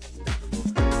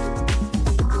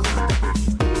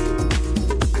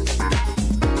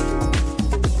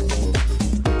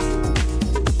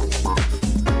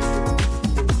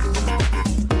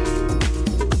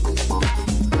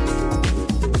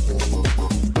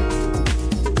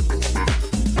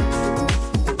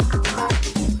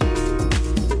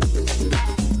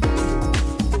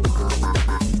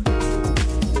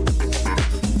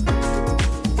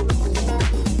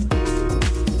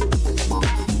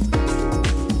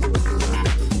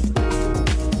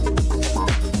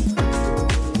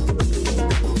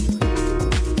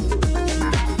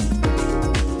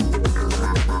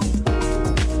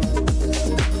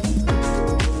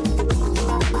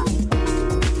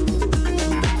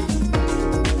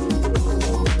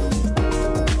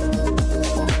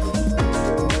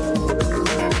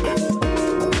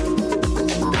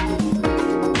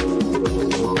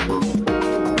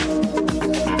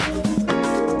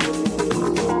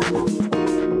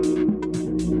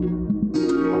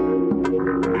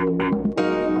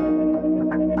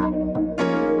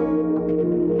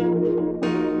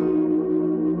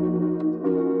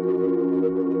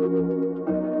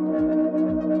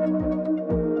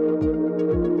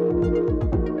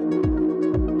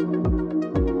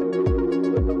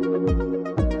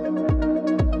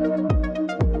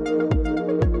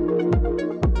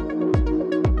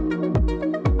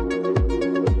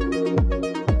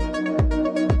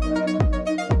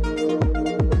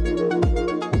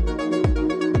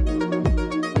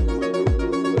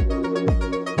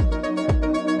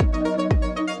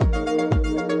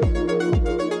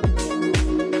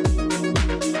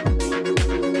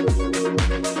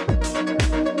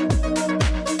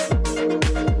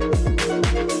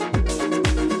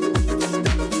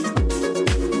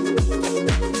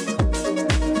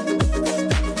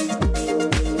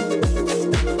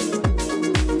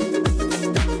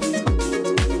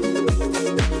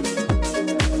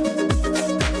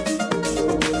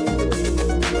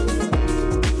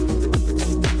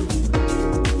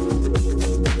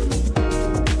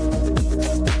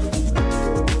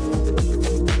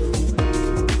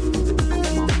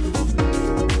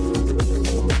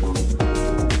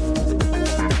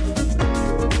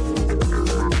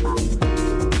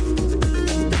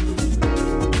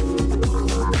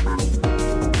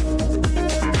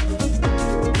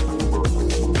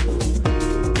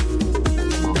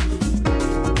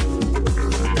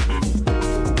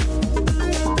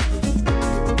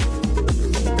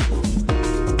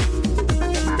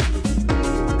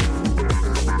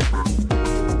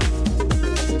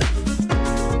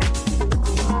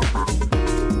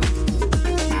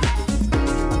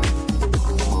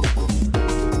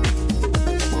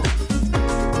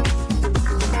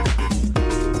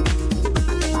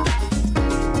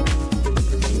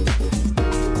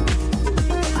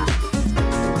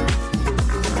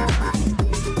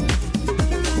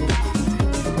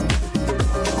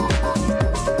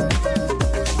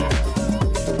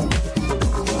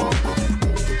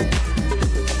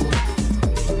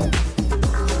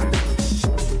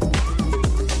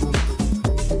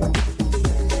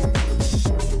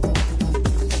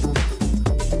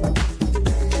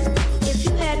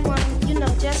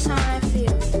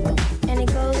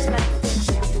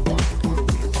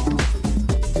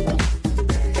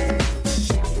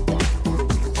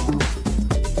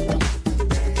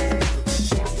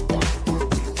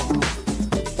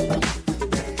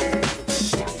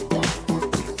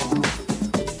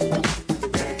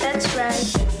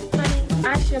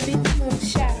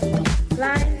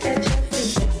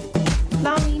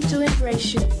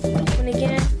 embrace you. When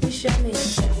again we shall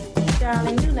meet.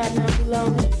 Darling, do not now be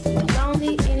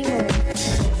lonely anymore.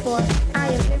 For I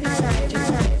am here beside you,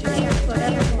 here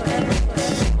forevermore.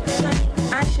 Honey,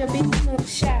 I shall be the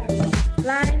moon's shadow,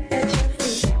 lying at your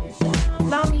feet,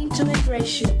 longing to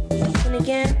embrace you. When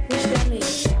again we shall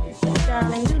meet.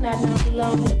 Darling, do not now be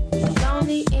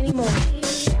lonely anymore.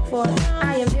 For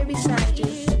I am here beside you,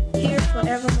 here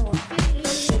forevermore.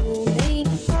 Pull me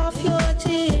off your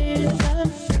tears,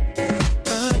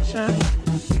 sunshine.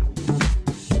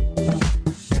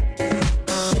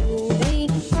 Pull me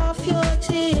off your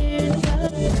tears,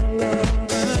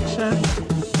 sunshine.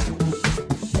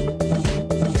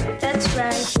 That's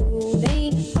right. Pull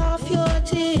me off your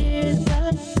tears,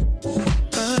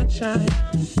 sunshine.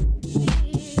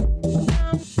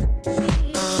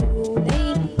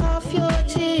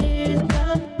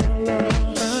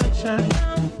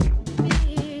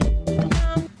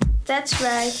 That's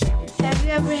right. Have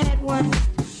you ever had one?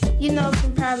 You know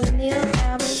from probably Neil,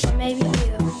 Albert, or maybe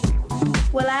Bill.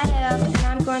 Well, I have, and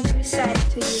I'm going to recite it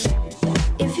to you.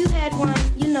 If you had one,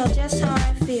 you know just how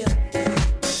I feel.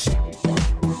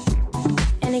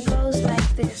 And it goes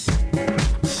like this.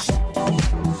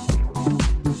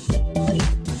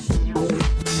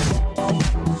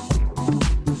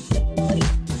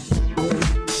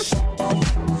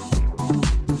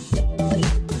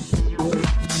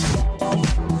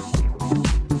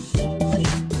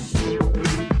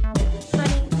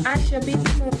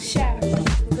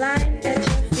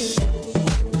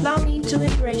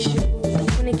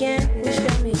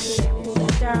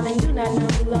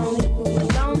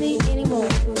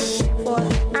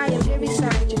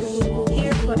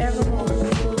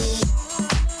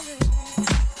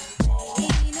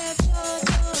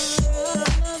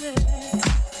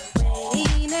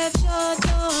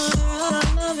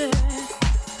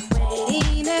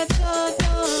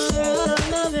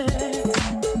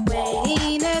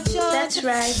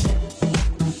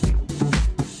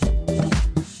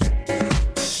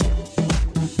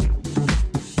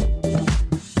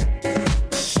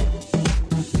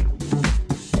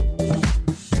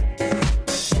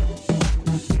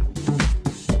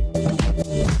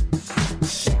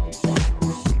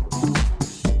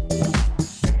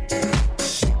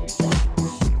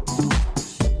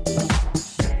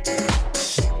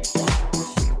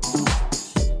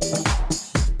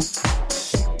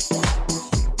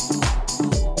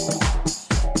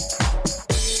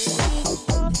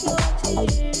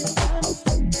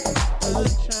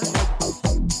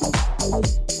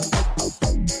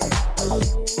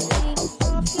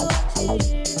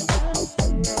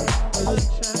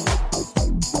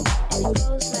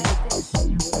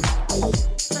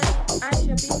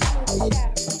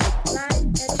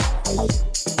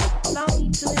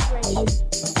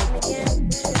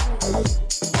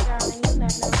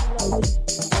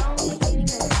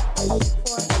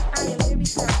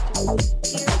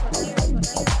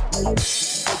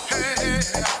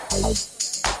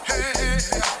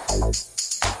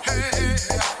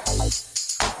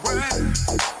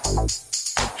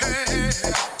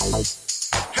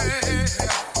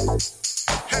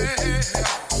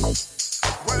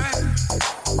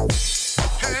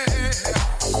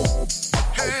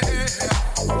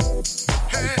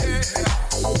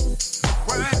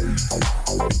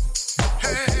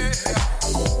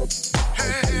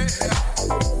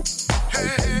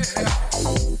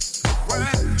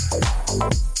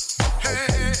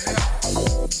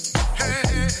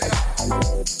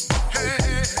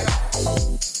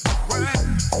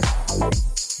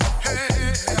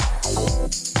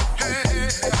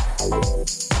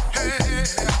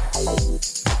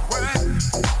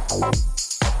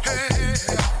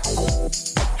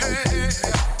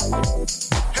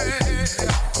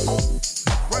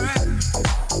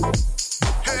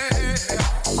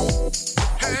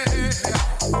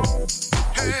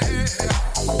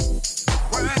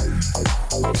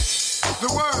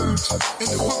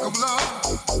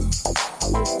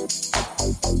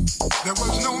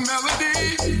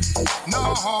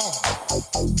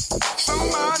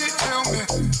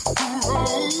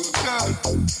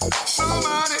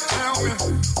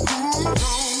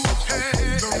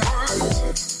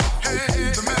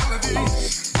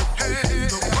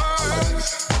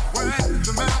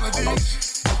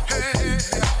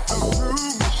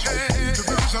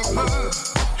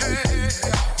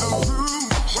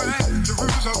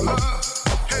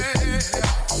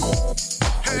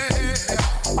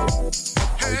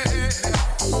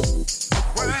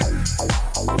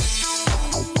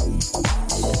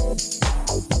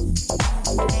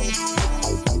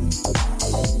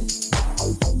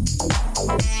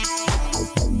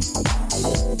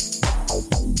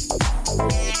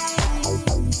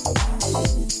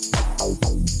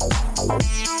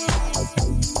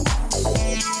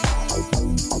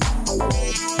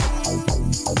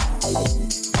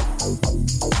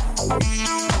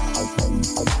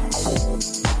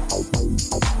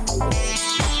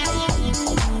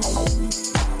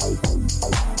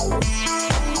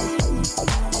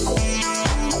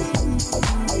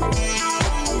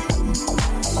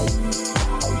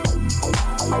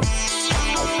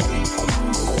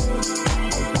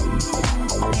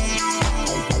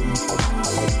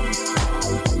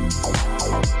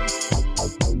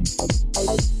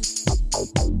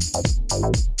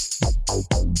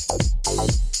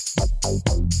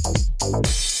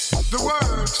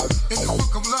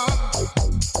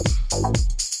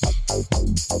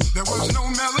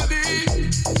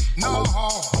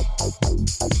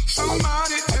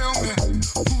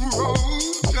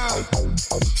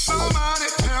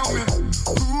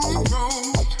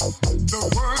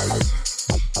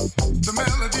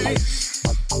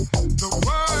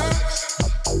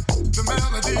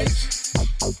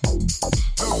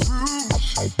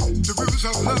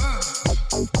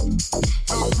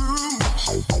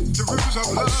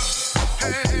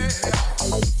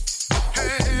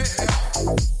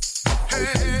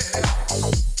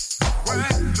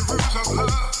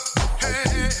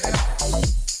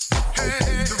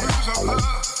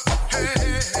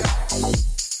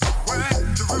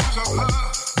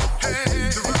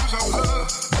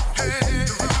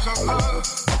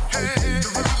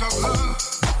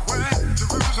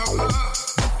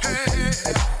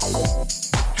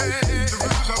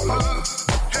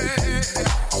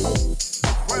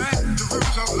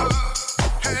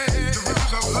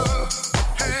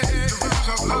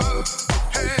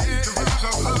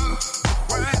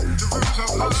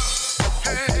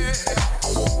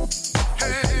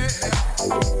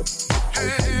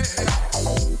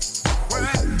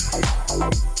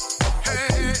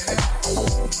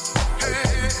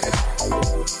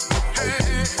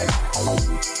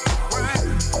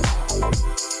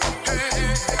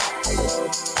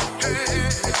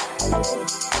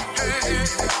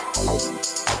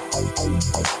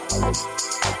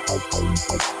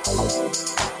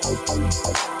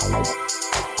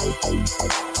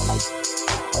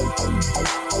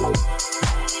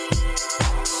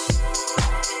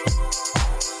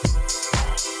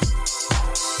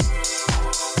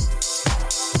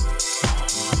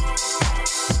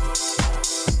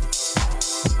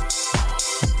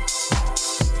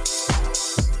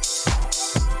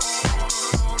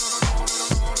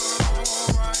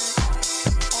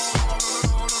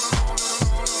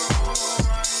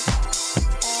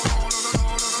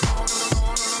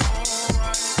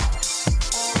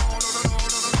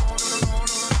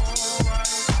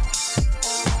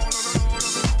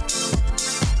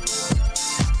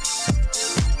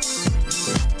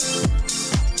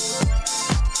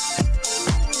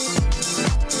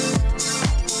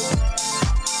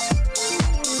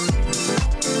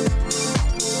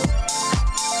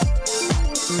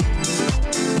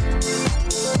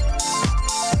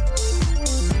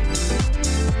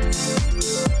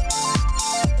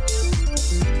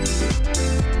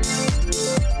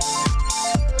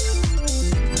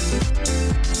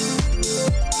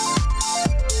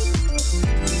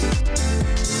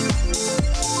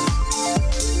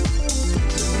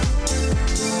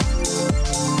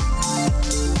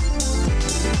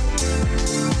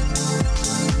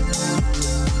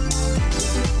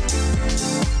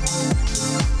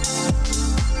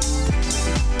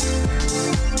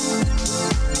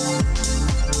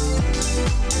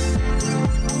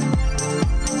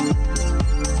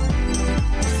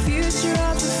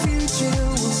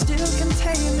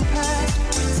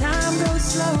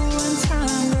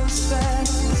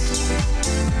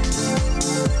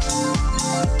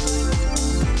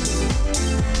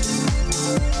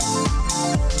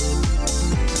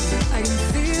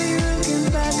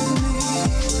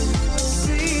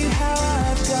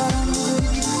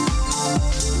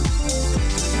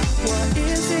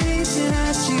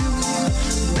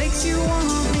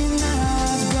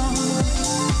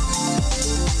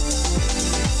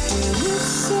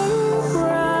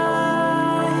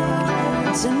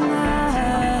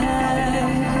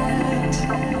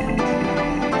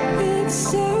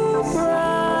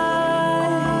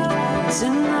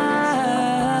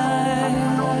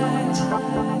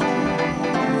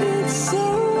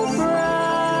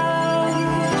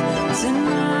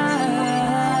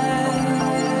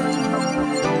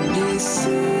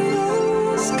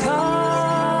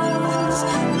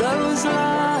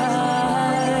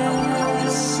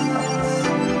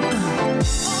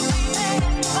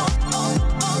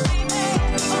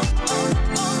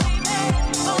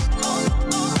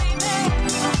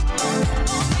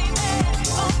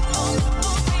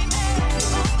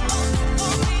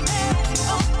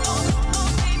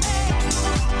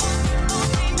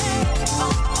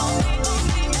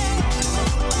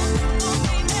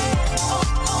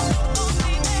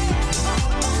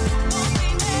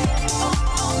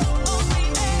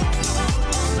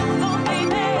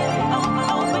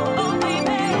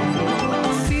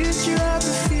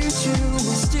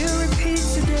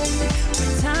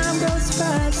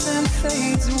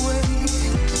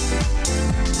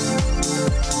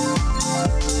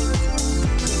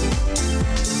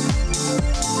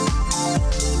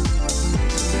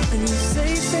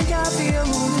 think of the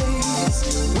old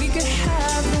days. We could have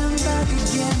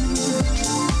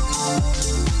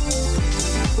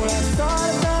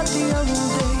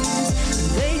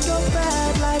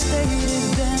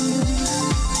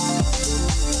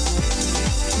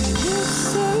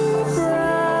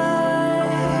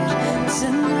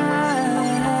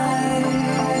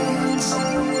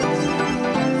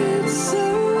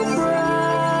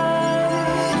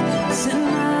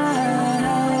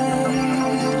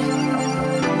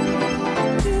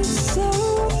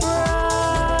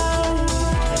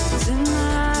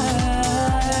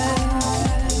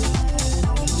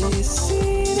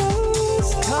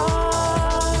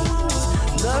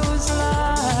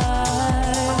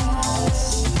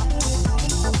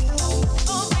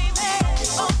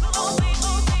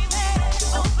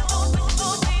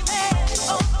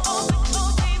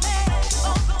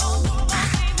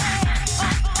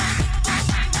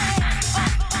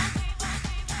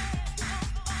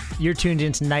You're tuned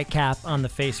into Nightcap on the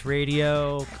Face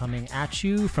Radio, coming at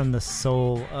you from the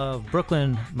soul of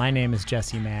Brooklyn. My name is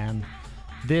Jesse Mann.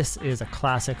 This is a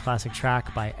classic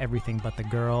track by Everything But the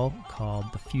Girl called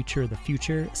The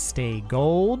Future, Stay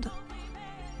Gold.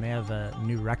 They have a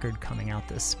new record coming out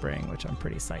this spring, which I'm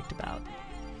pretty psyched about.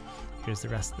 Here's the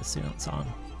rest of the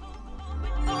song.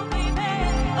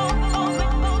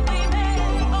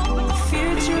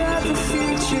 Future of the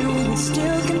future will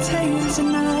still contain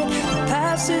tonight. The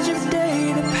passage of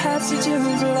day, the passage of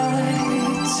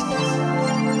light.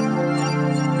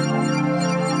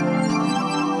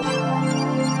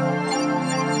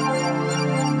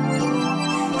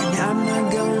 And I'm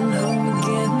not going home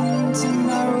again.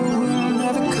 Tomorrow will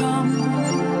never come.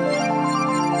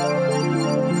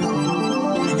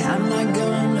 And I'm not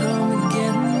going home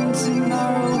again.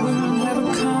 Tomorrow will never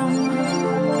come.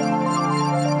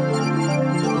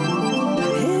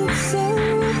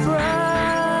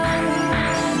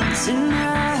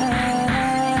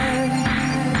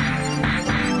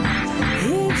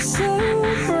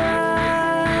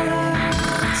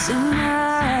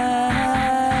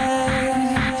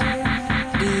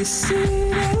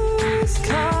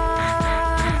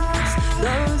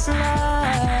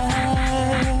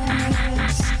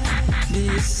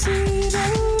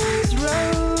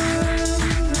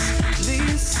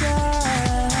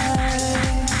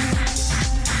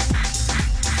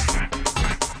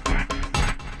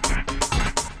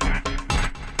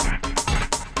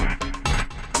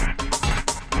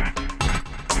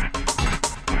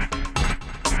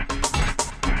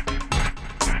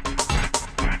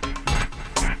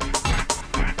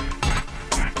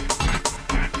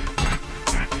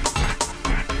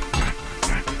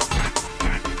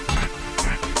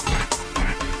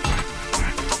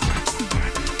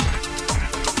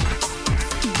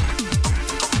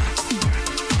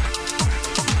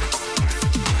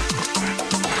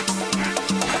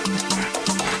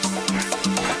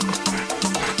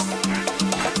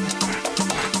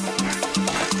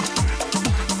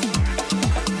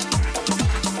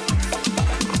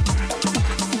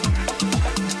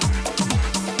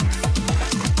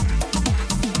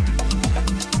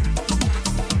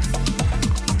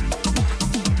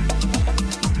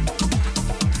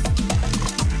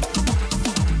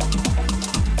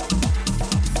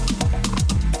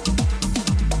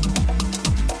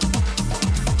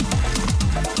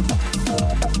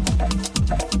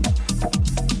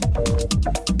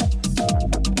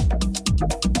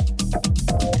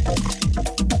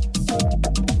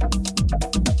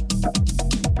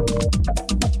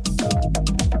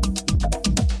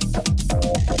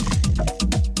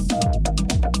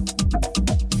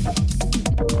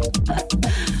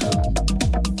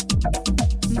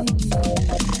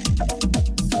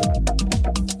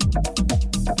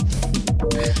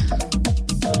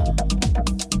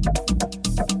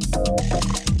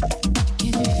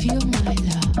 Feel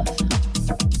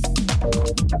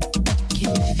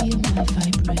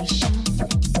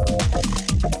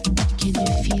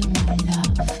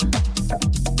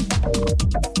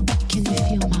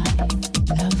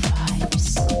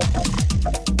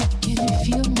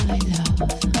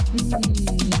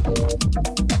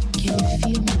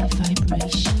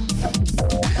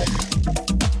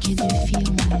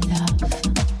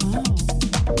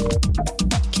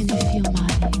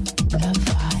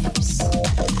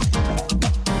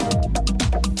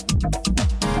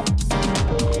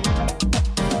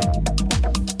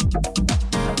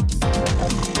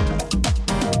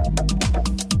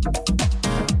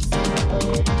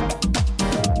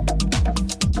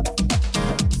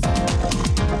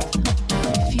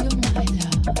my love.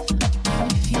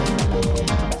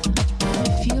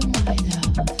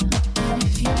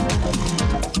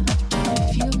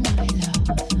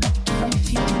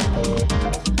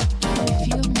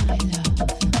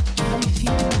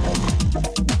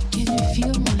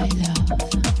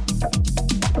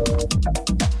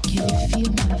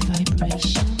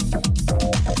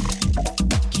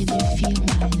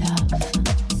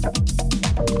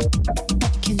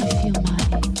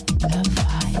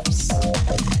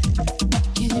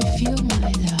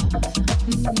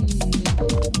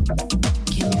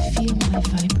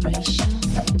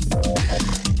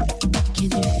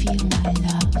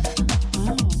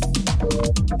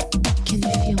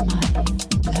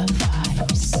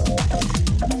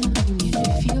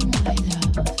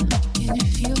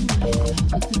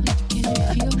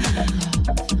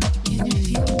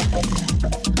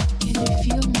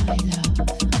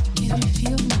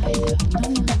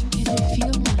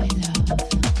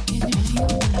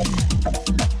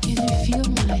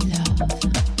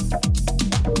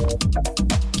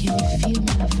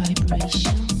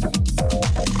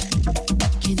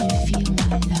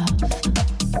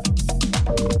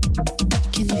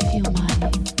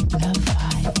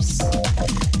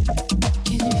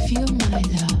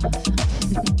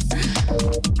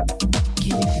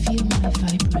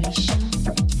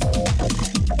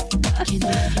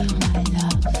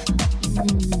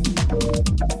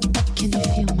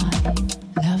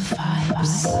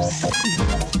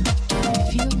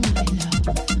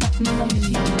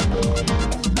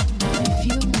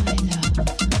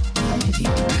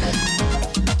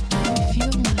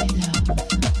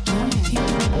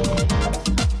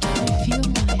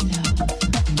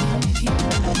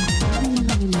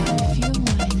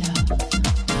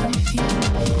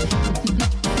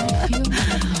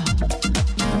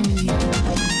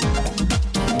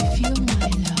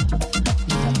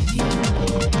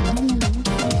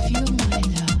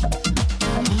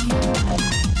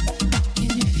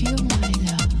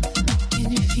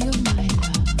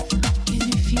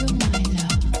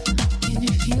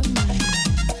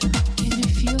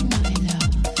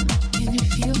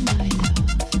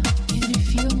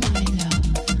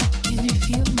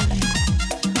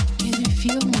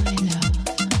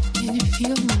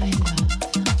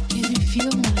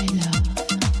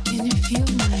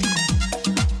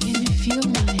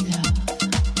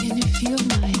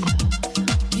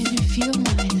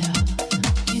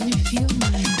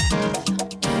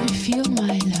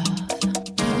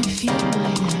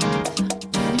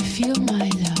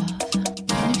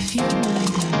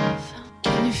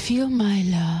 feel my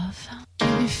love?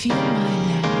 Can you feel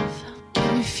my love?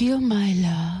 Can you feel my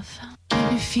love?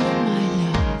 Can you feel my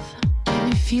love? Can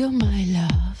you feel my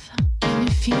love? Can you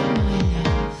feel my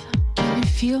love? Can you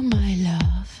feel my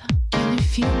love? Can you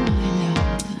feel my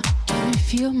love? Can you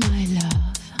feel my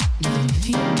love? Can you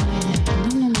feel my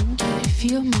love? No, no, no. Can you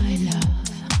feel my love?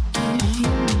 Can you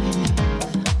feel my love?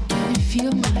 Can you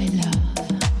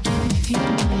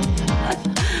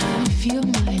feel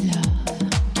my love?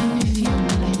 Can you feel my love? Can you feel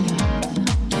my love? Can you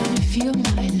feel my love?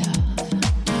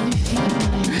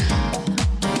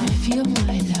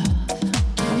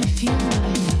 Can you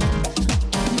feel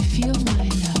my love? Can you feel my love?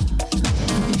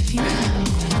 Can you feel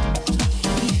my love?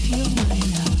 Can you feel my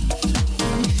love?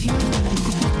 Can you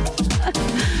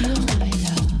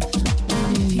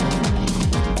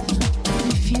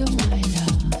feel my love? Can you feel my love?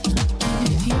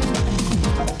 Can you feel my love? Can you feel my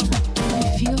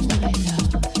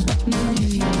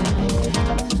love?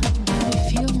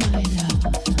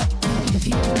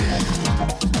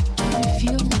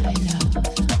 Can you feel my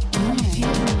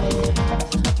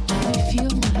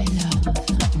love?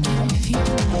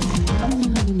 Can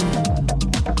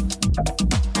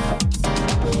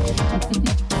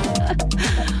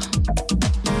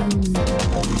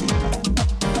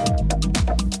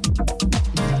you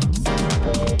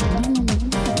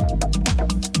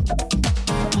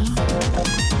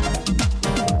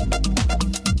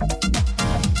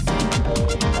feel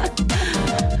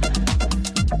my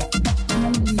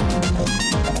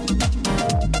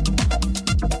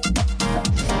love?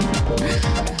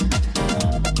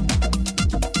 Can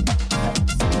you feel my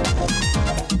love?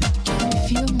 Can you feel my love? Can you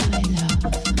feel my love? Can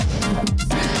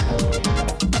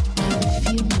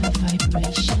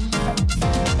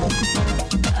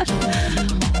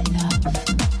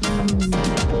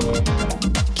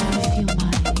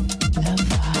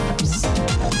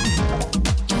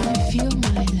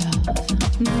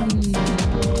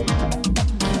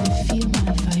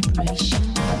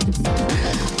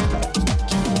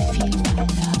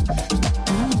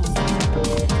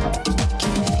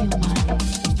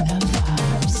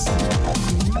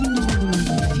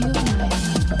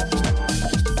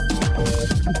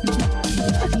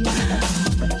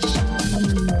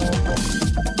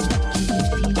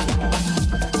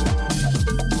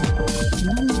feel my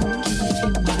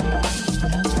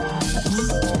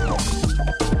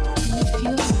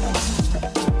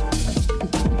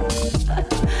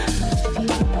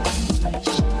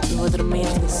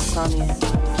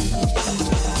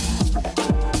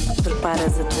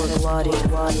Preparas a tua glória,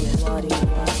 glória, glória.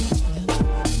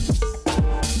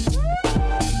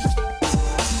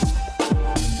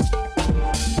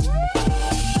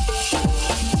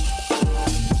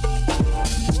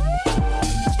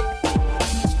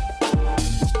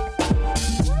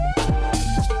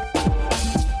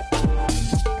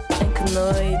 Em que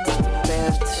noite te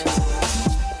perdes?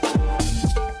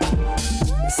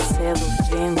 Cedo o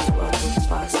vento ao teu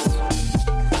passo.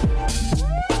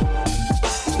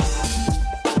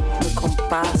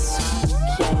 Passo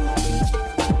que há em ti.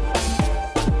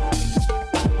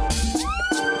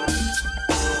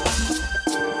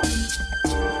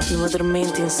 Numa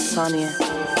dormente insônia,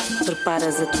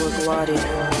 preparas a tua glória.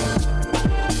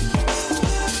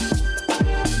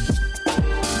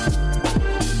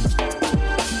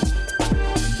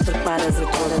 Preparas a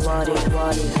tua glória, glória,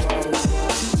 glória.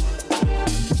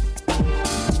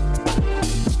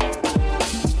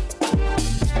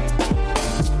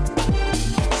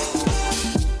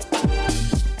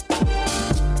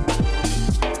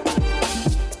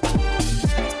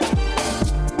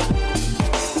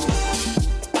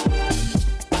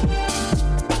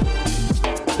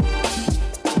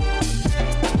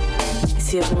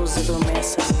 Se a luz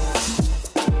adormece,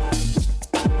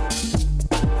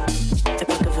 é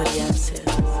porque a variância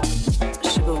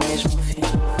chegou mesmo ao fim.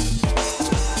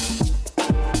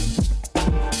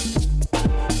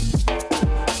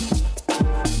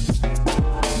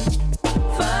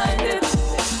 Find it.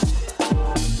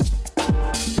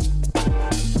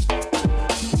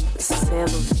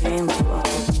 Cedo o vento ao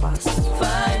teu passo.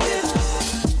 Find it.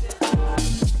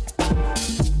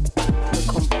 No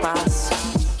compasso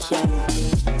que há em ti.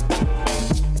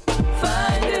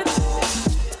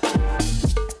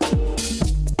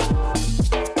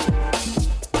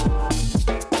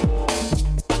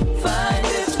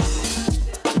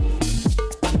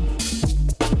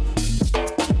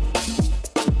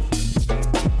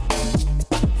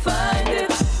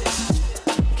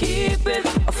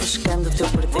 Ofuscando o teu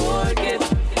perder. Forget.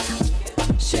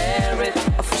 Share it.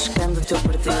 Ofuscando o teu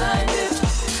perder. Find it.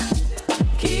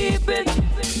 Keep it.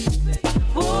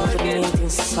 Forget. Dormente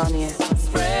insônia.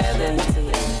 Spread it.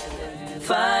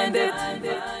 Find it.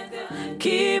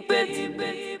 Keep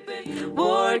it.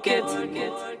 work it,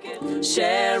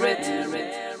 share it,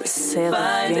 Cede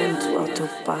vento ao teu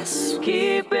passo.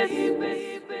 keep it,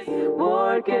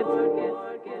 work it,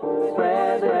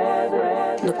 spread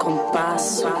it, No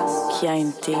compasso que há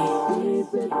em ti,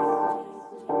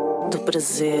 do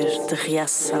prazer, da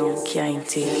reação que há em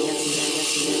ti.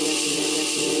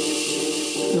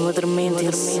 Numa dormente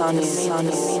insônia,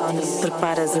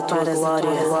 preparas a tua glória.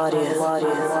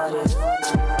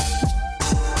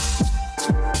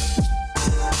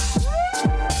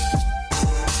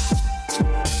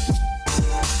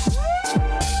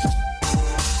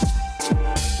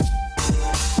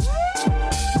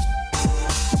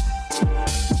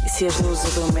 E se as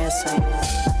luzes adormecem,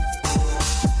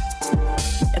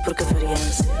 é porque a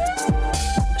variância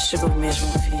chegou mesmo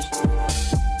ao fim.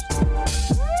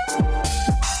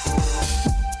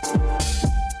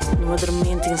 Numa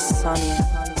dormente insônia,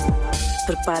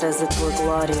 preparas a tua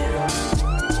glória.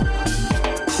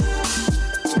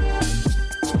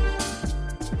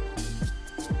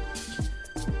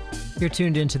 You're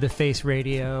tuned into The Face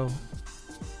Radio.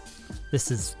 This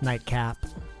is Nightcap.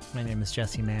 My name is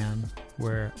Jesse Mann.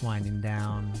 We're winding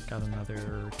down. Got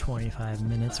another 25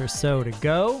 minutes or so to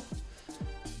go.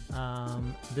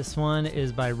 This one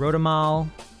is by Rotomal.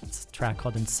 It's a track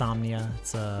called Insomnia.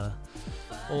 It's a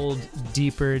old,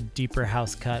 deeper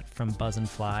house cut from Buzz and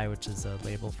Fly, which is a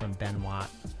label from Ben Watt.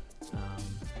 I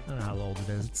don't know how old it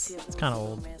is. It's kind of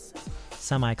old.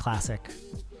 Semi-classic.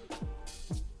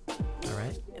 All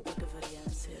right.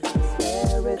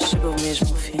 Chegou mesmo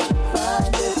ao fim.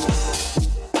 find it,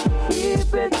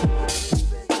 keep it,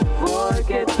 work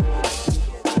it,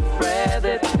 spread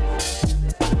it,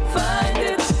 find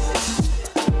it,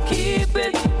 keep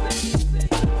it,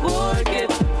 work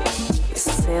it,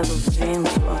 Cede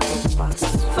vento ao teu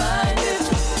passo. find it,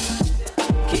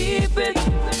 keep it,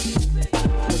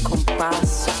 No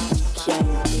compasso que há em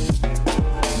ti.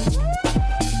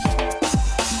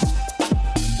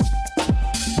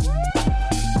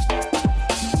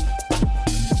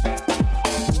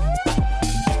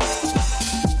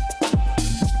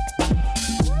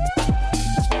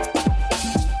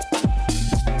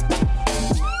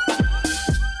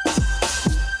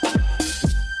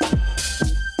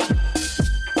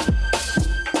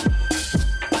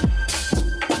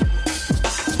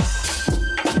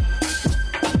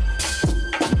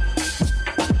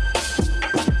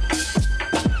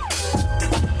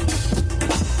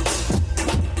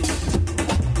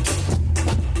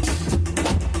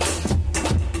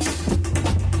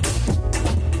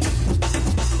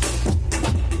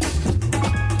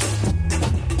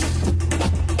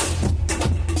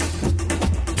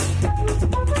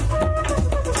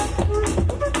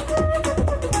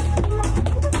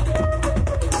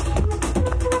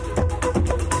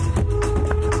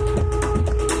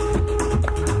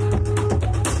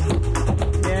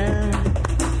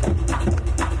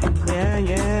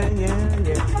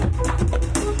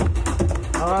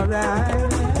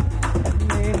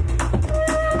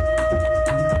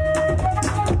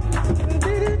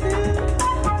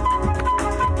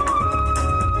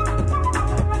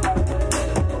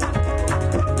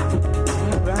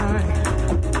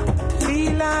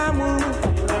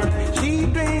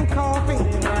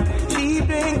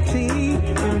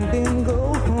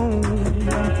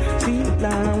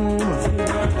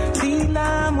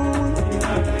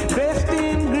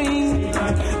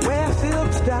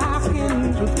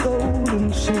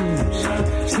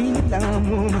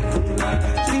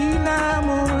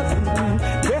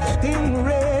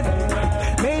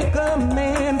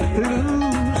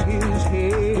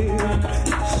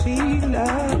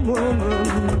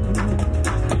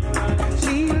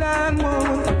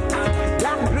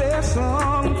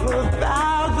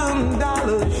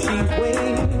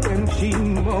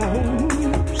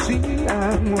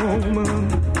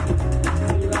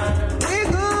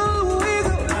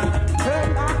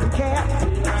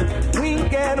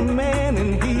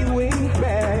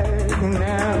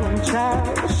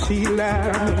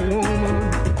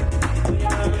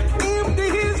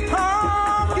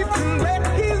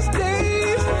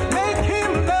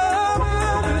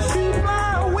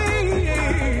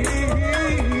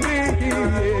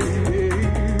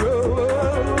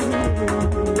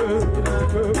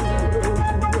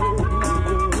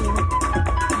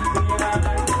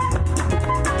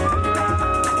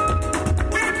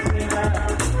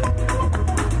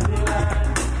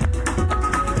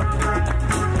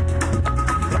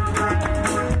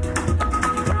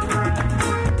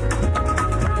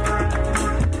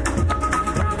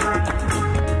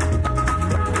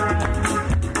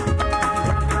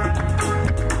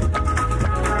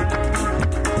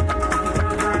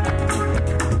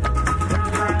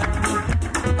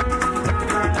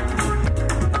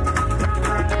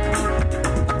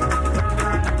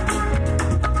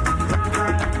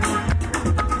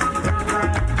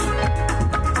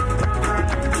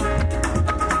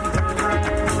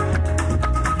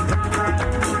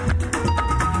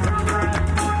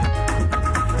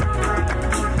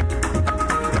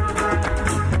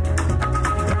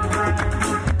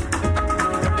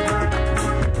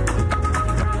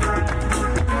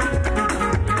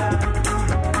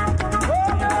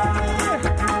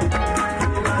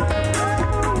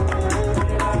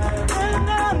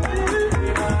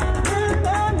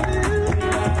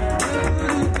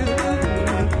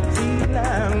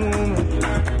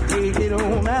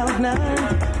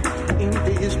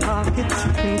 into his pockets,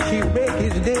 and she break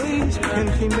his days, and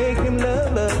she make him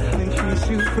love her, and she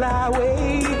shoot fly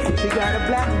away. She got a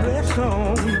black dress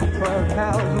on for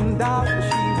 $1,000.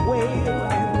 She wailed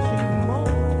and she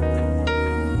moaned.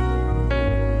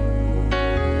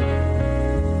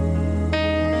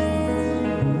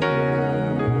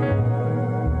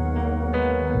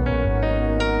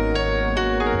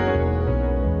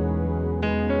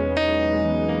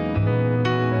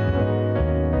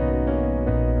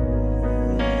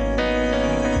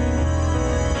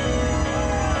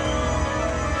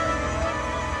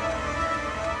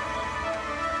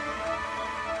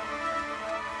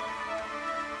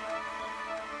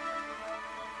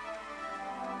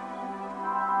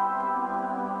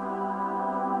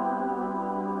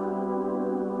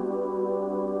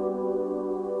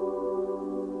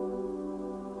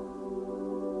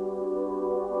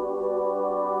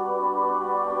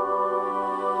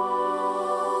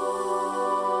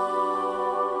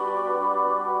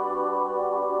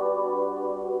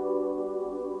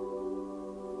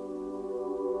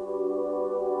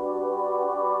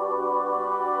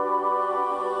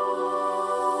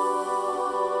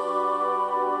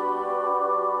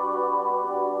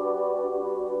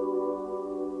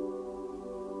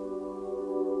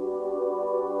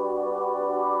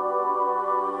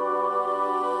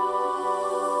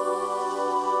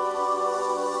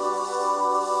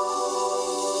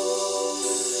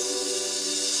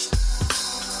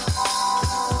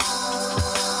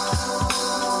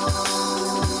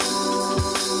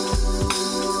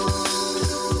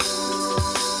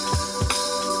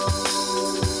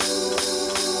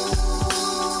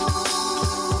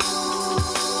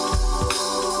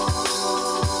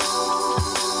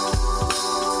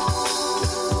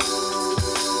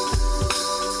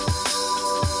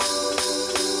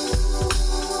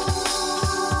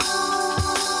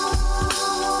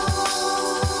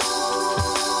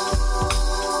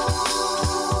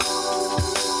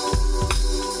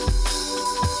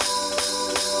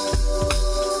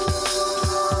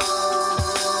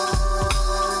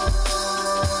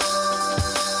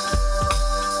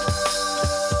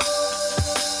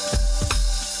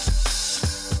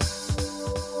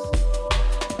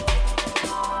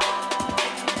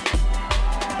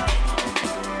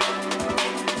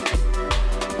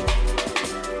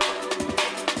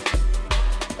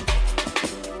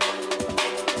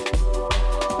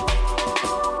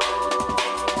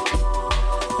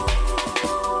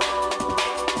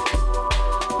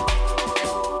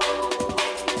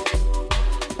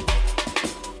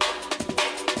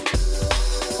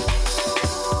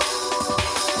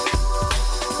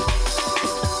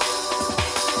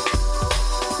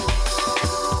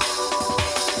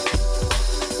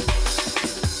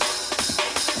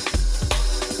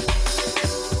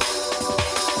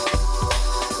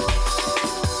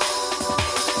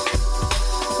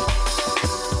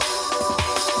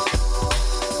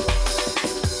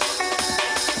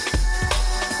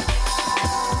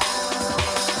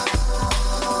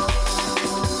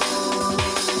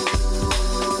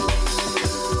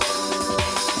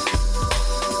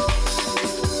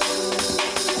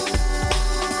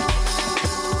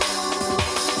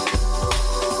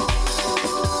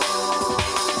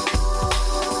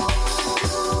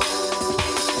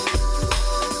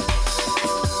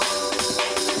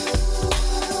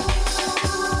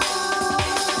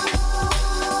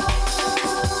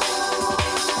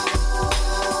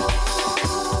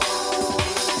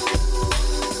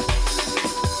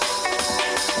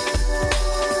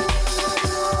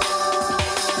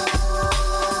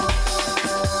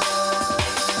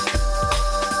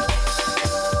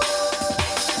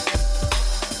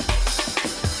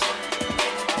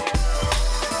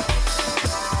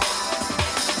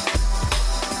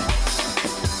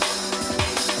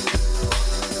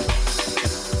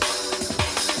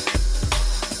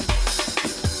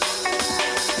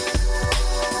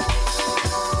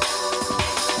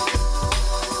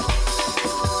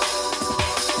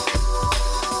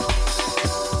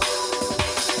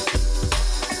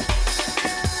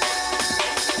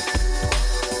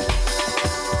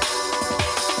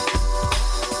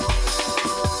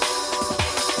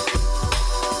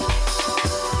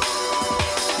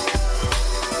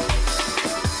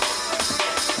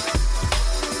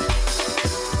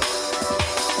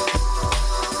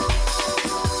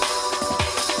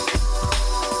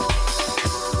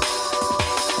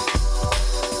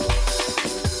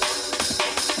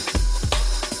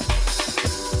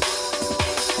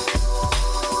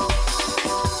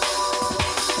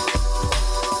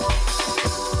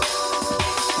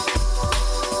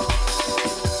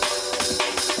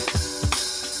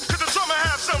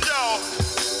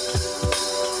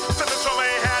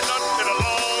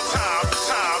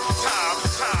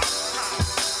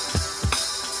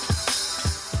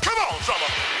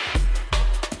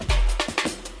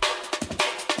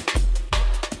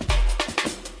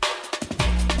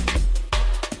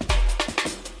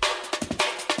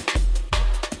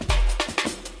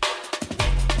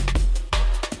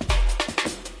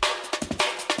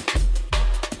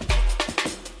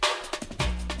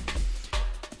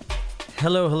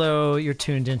 Hello, hello. You're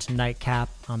tuned into Nightcap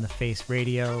on the Face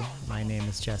Radio. My name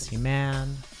is Jesse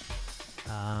Mann.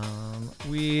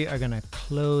 We are going to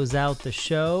close out the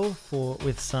show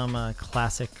with some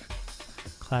classic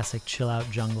chill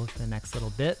out jungle for the next little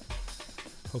bit.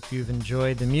 Hope you've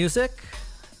enjoyed the music,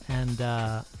 and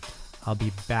I'll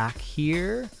be back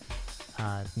here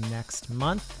next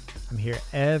month. I'm here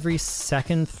every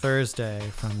second Thursday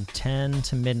from 10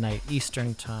 to midnight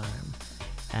Eastern Time.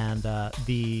 And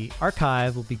the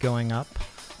archive will be going up,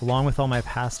 along with all my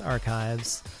past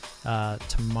archives,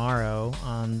 tomorrow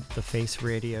on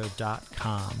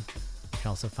thefaceradio.com. You can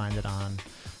also find it on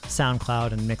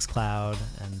SoundCloud and Mixcloud.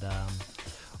 And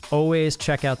always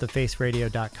check out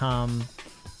thefaceradio.com.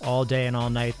 All day and all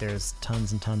night, there's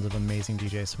tons and tons of amazing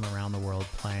DJs from around the world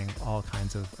playing all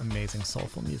kinds of amazing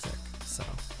soulful music. So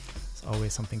it's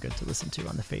always something good to listen to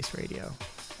on the Face Radio.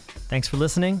 Thanks for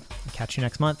listening. I'll catch you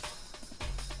next month.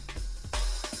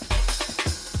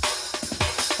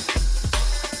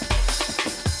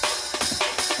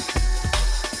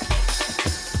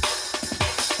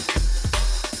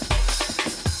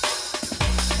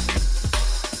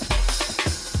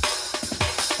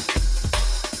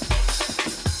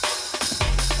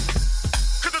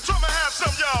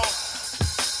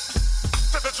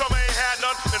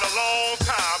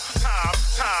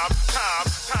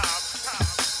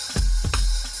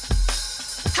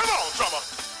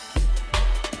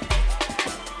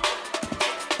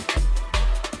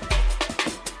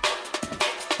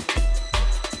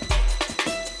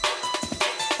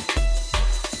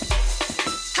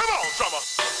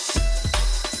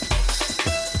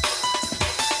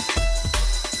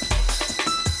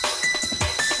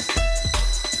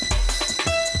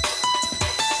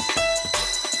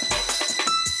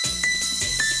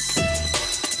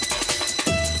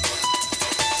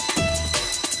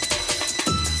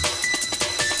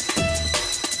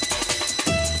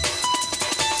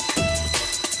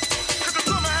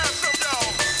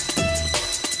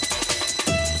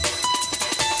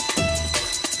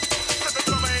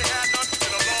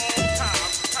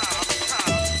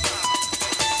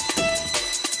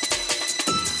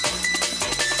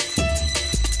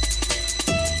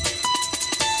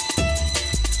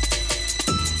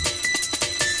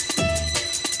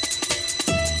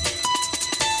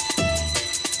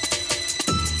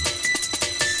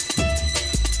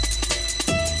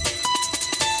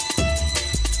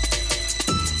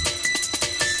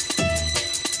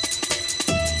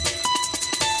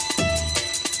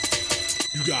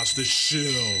 The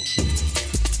chill.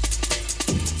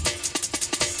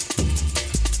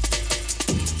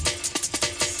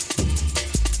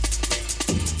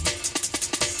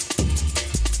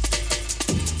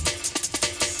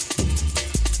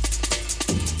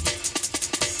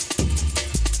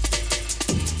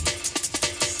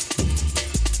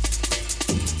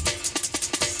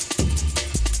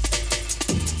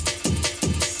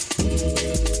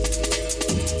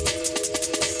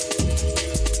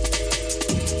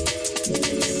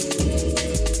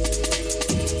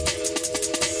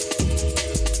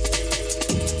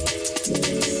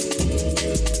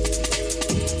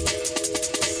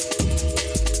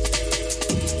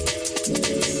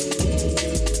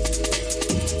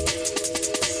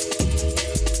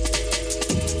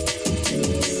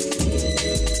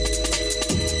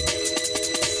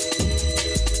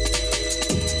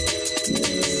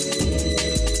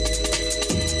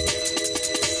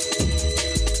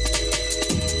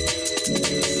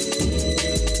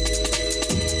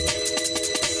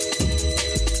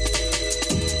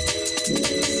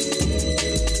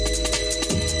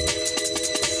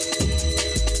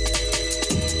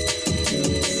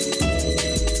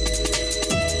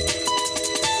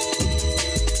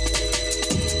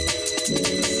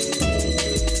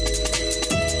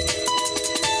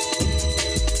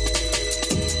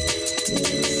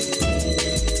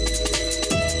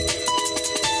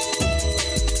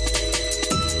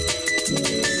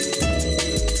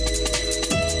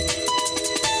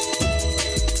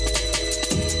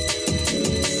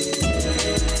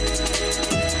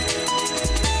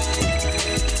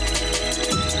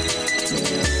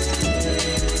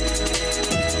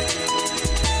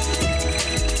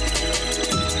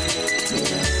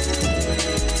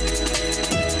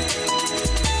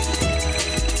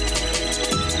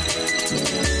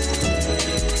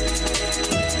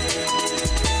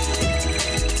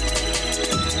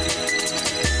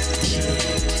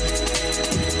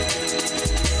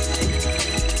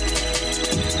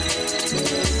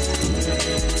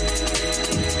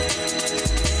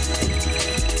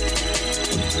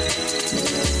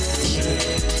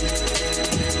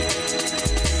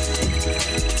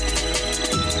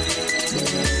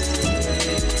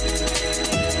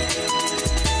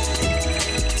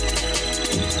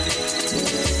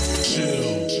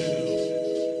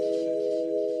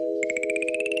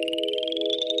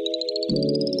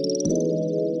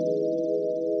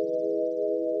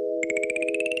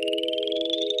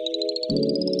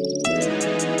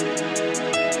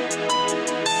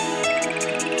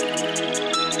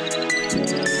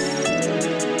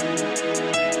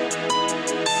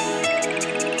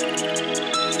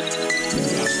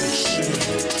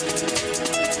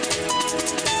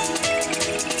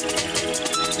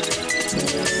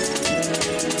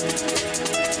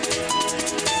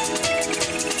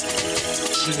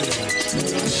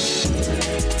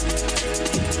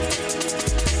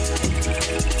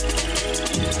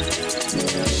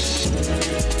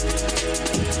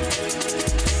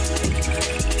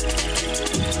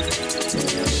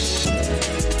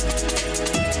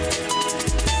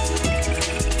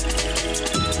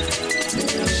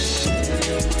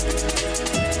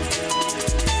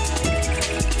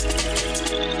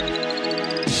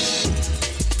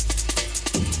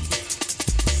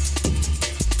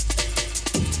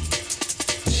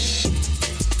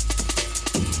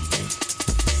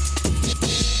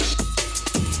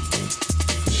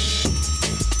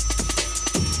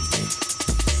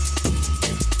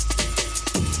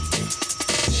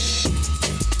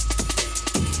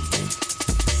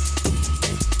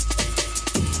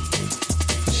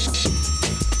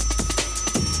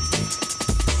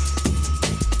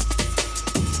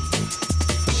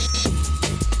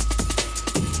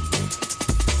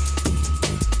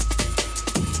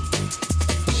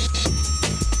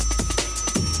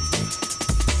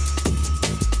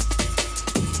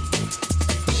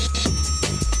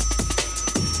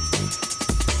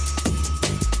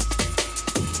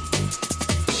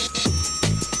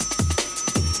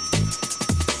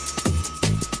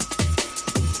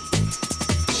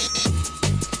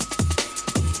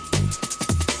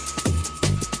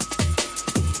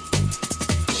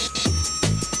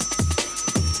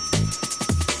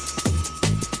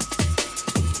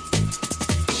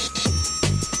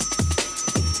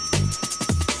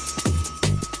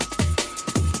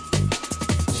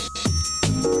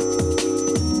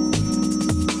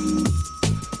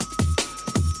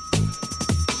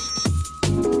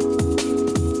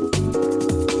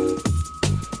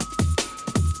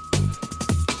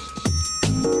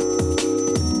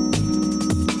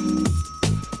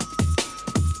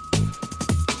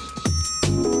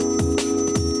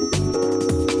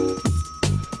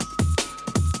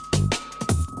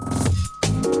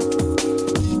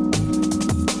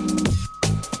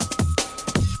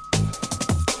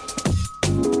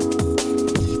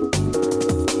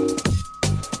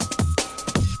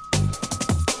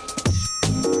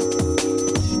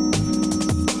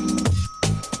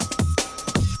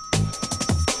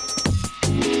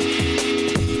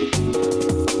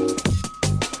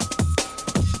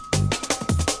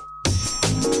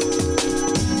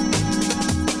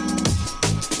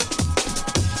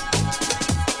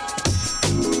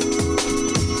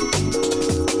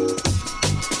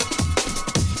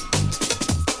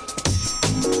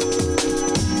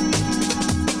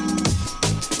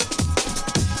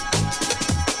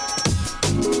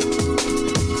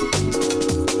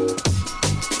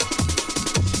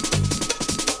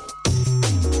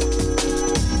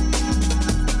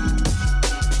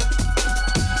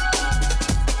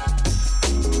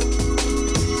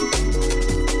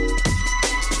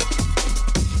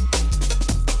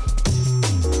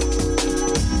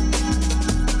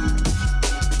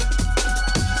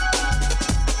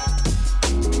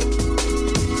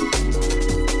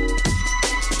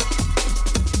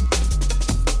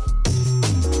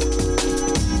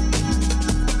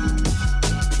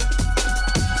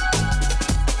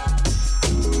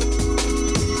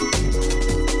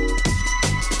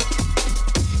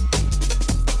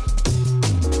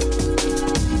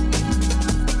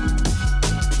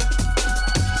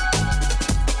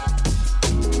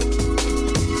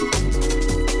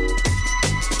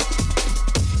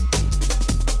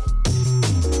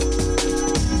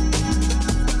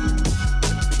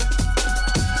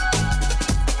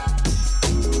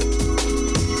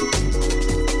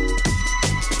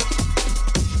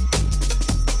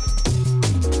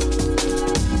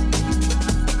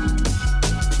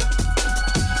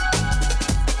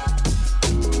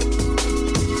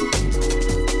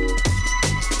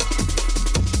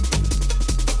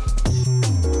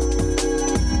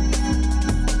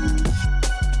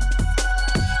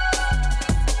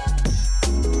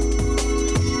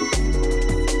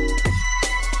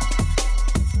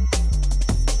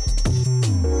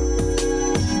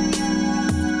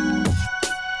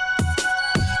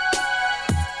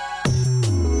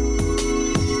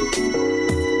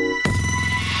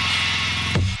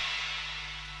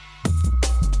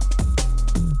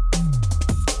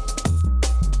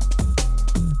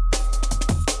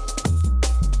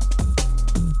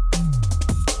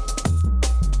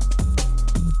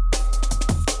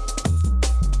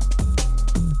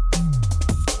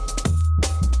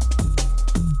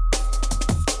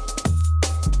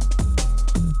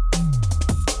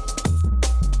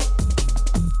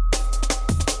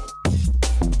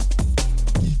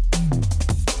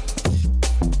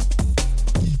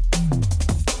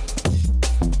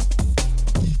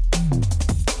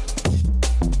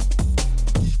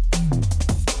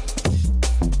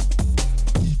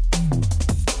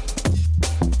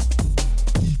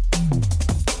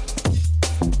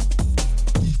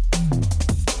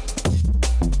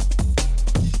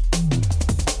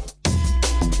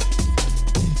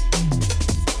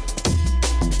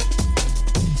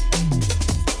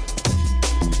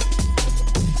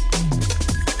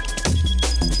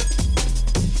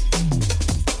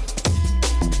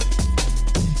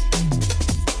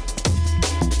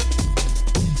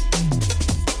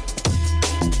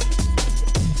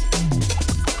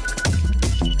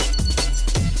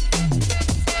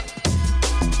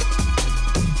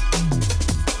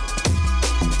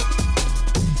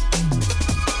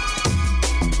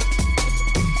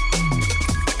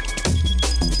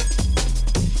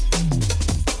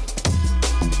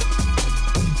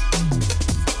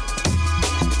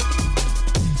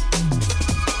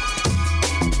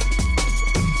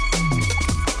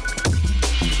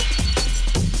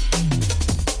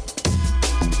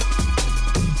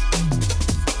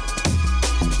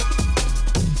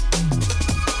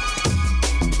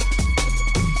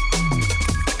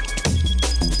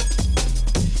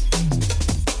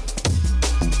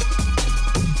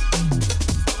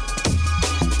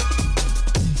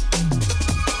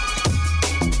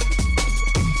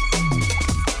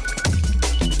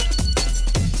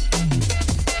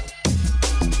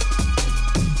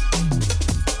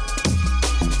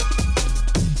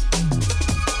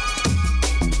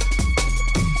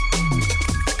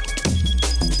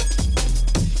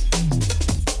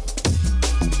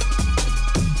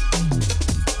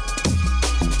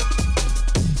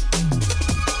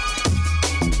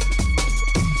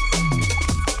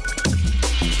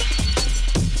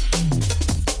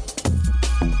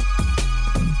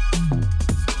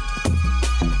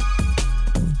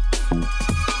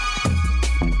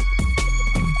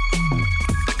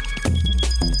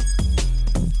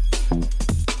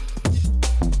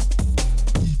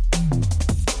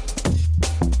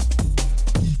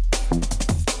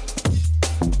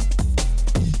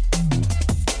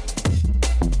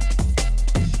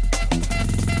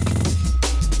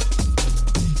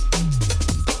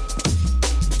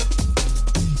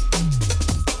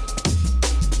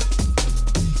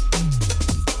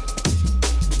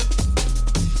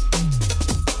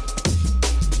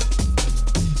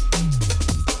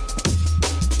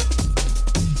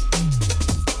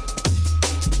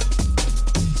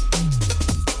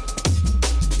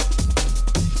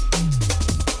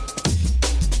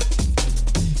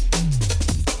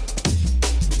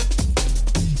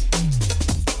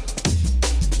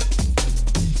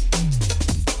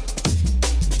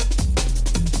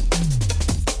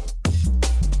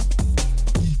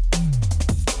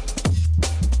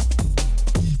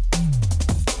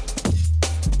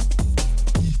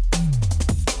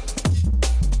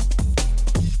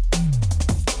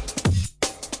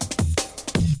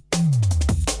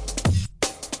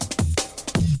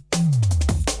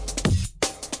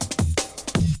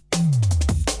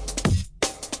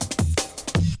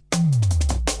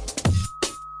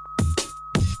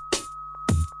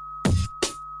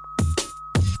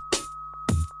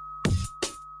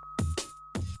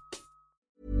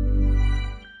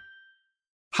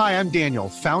 Hi, I'm Daniel,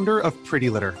 founder of Pretty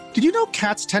Litter. Did you know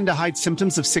cats tend to hide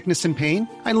symptoms of sickness and pain?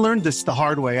 I learned this the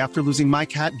hard way after losing my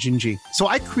cat, Gingy. So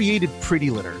I created Pretty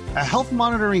Litter, a health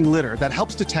monitoring litter that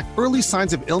helps detect early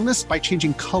signs of illness by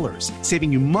changing colors,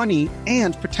 saving you money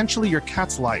and potentially your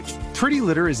cat's life. Pretty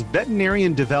Litter is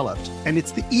veterinarian developed, and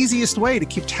it's the easiest way to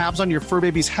keep tabs on your fur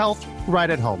baby's health right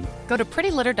at home. Go to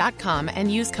prettylitter.com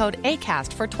and use code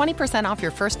ACAST for 20% off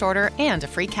your first order and a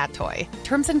free cat toy.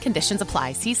 Terms and conditions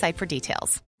apply. See site for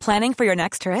details. Planning for your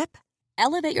next trip?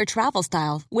 Elevate your travel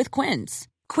style with Quince.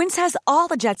 Quince has all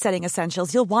the jet-setting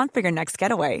essentials you'll want for your next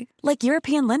getaway, like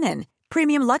European linen,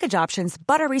 premium luggage options,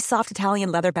 buttery soft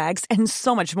Italian leather bags, and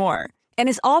so much more. And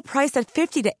is all priced at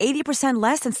 50 to 80%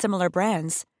 less than similar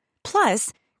brands.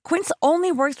 Plus, Quince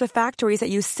only works with factories that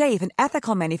use safe and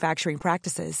ethical manufacturing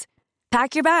practices.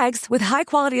 Pack your bags with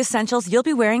high-quality essentials you'll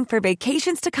be wearing for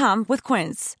vacations to come with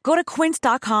Quince. Go to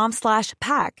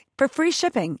quince.com/pack for free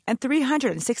shipping and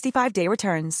 365-day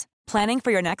returns. Planning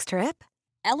for your next trip?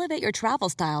 Elevate your travel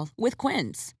style with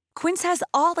Quince. Quince has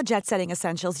all the jet-setting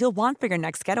essentials you'll want for your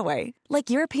next getaway, like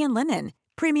European linen,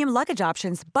 premium luggage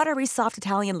options, buttery soft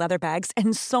Italian leather bags,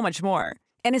 and so much more.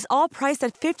 And is all priced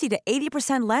at 50 to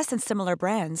 80% less than similar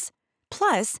brands.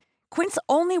 Plus, Quince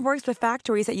only works with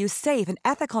factories that use safe and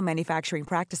ethical manufacturing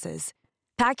practices.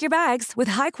 Pack your bags with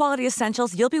high-quality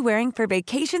essentials you'll be wearing for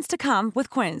vacations to come with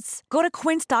Quince. Go to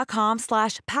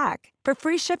quince.com/pack for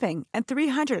free shipping and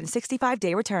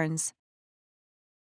 365-day returns.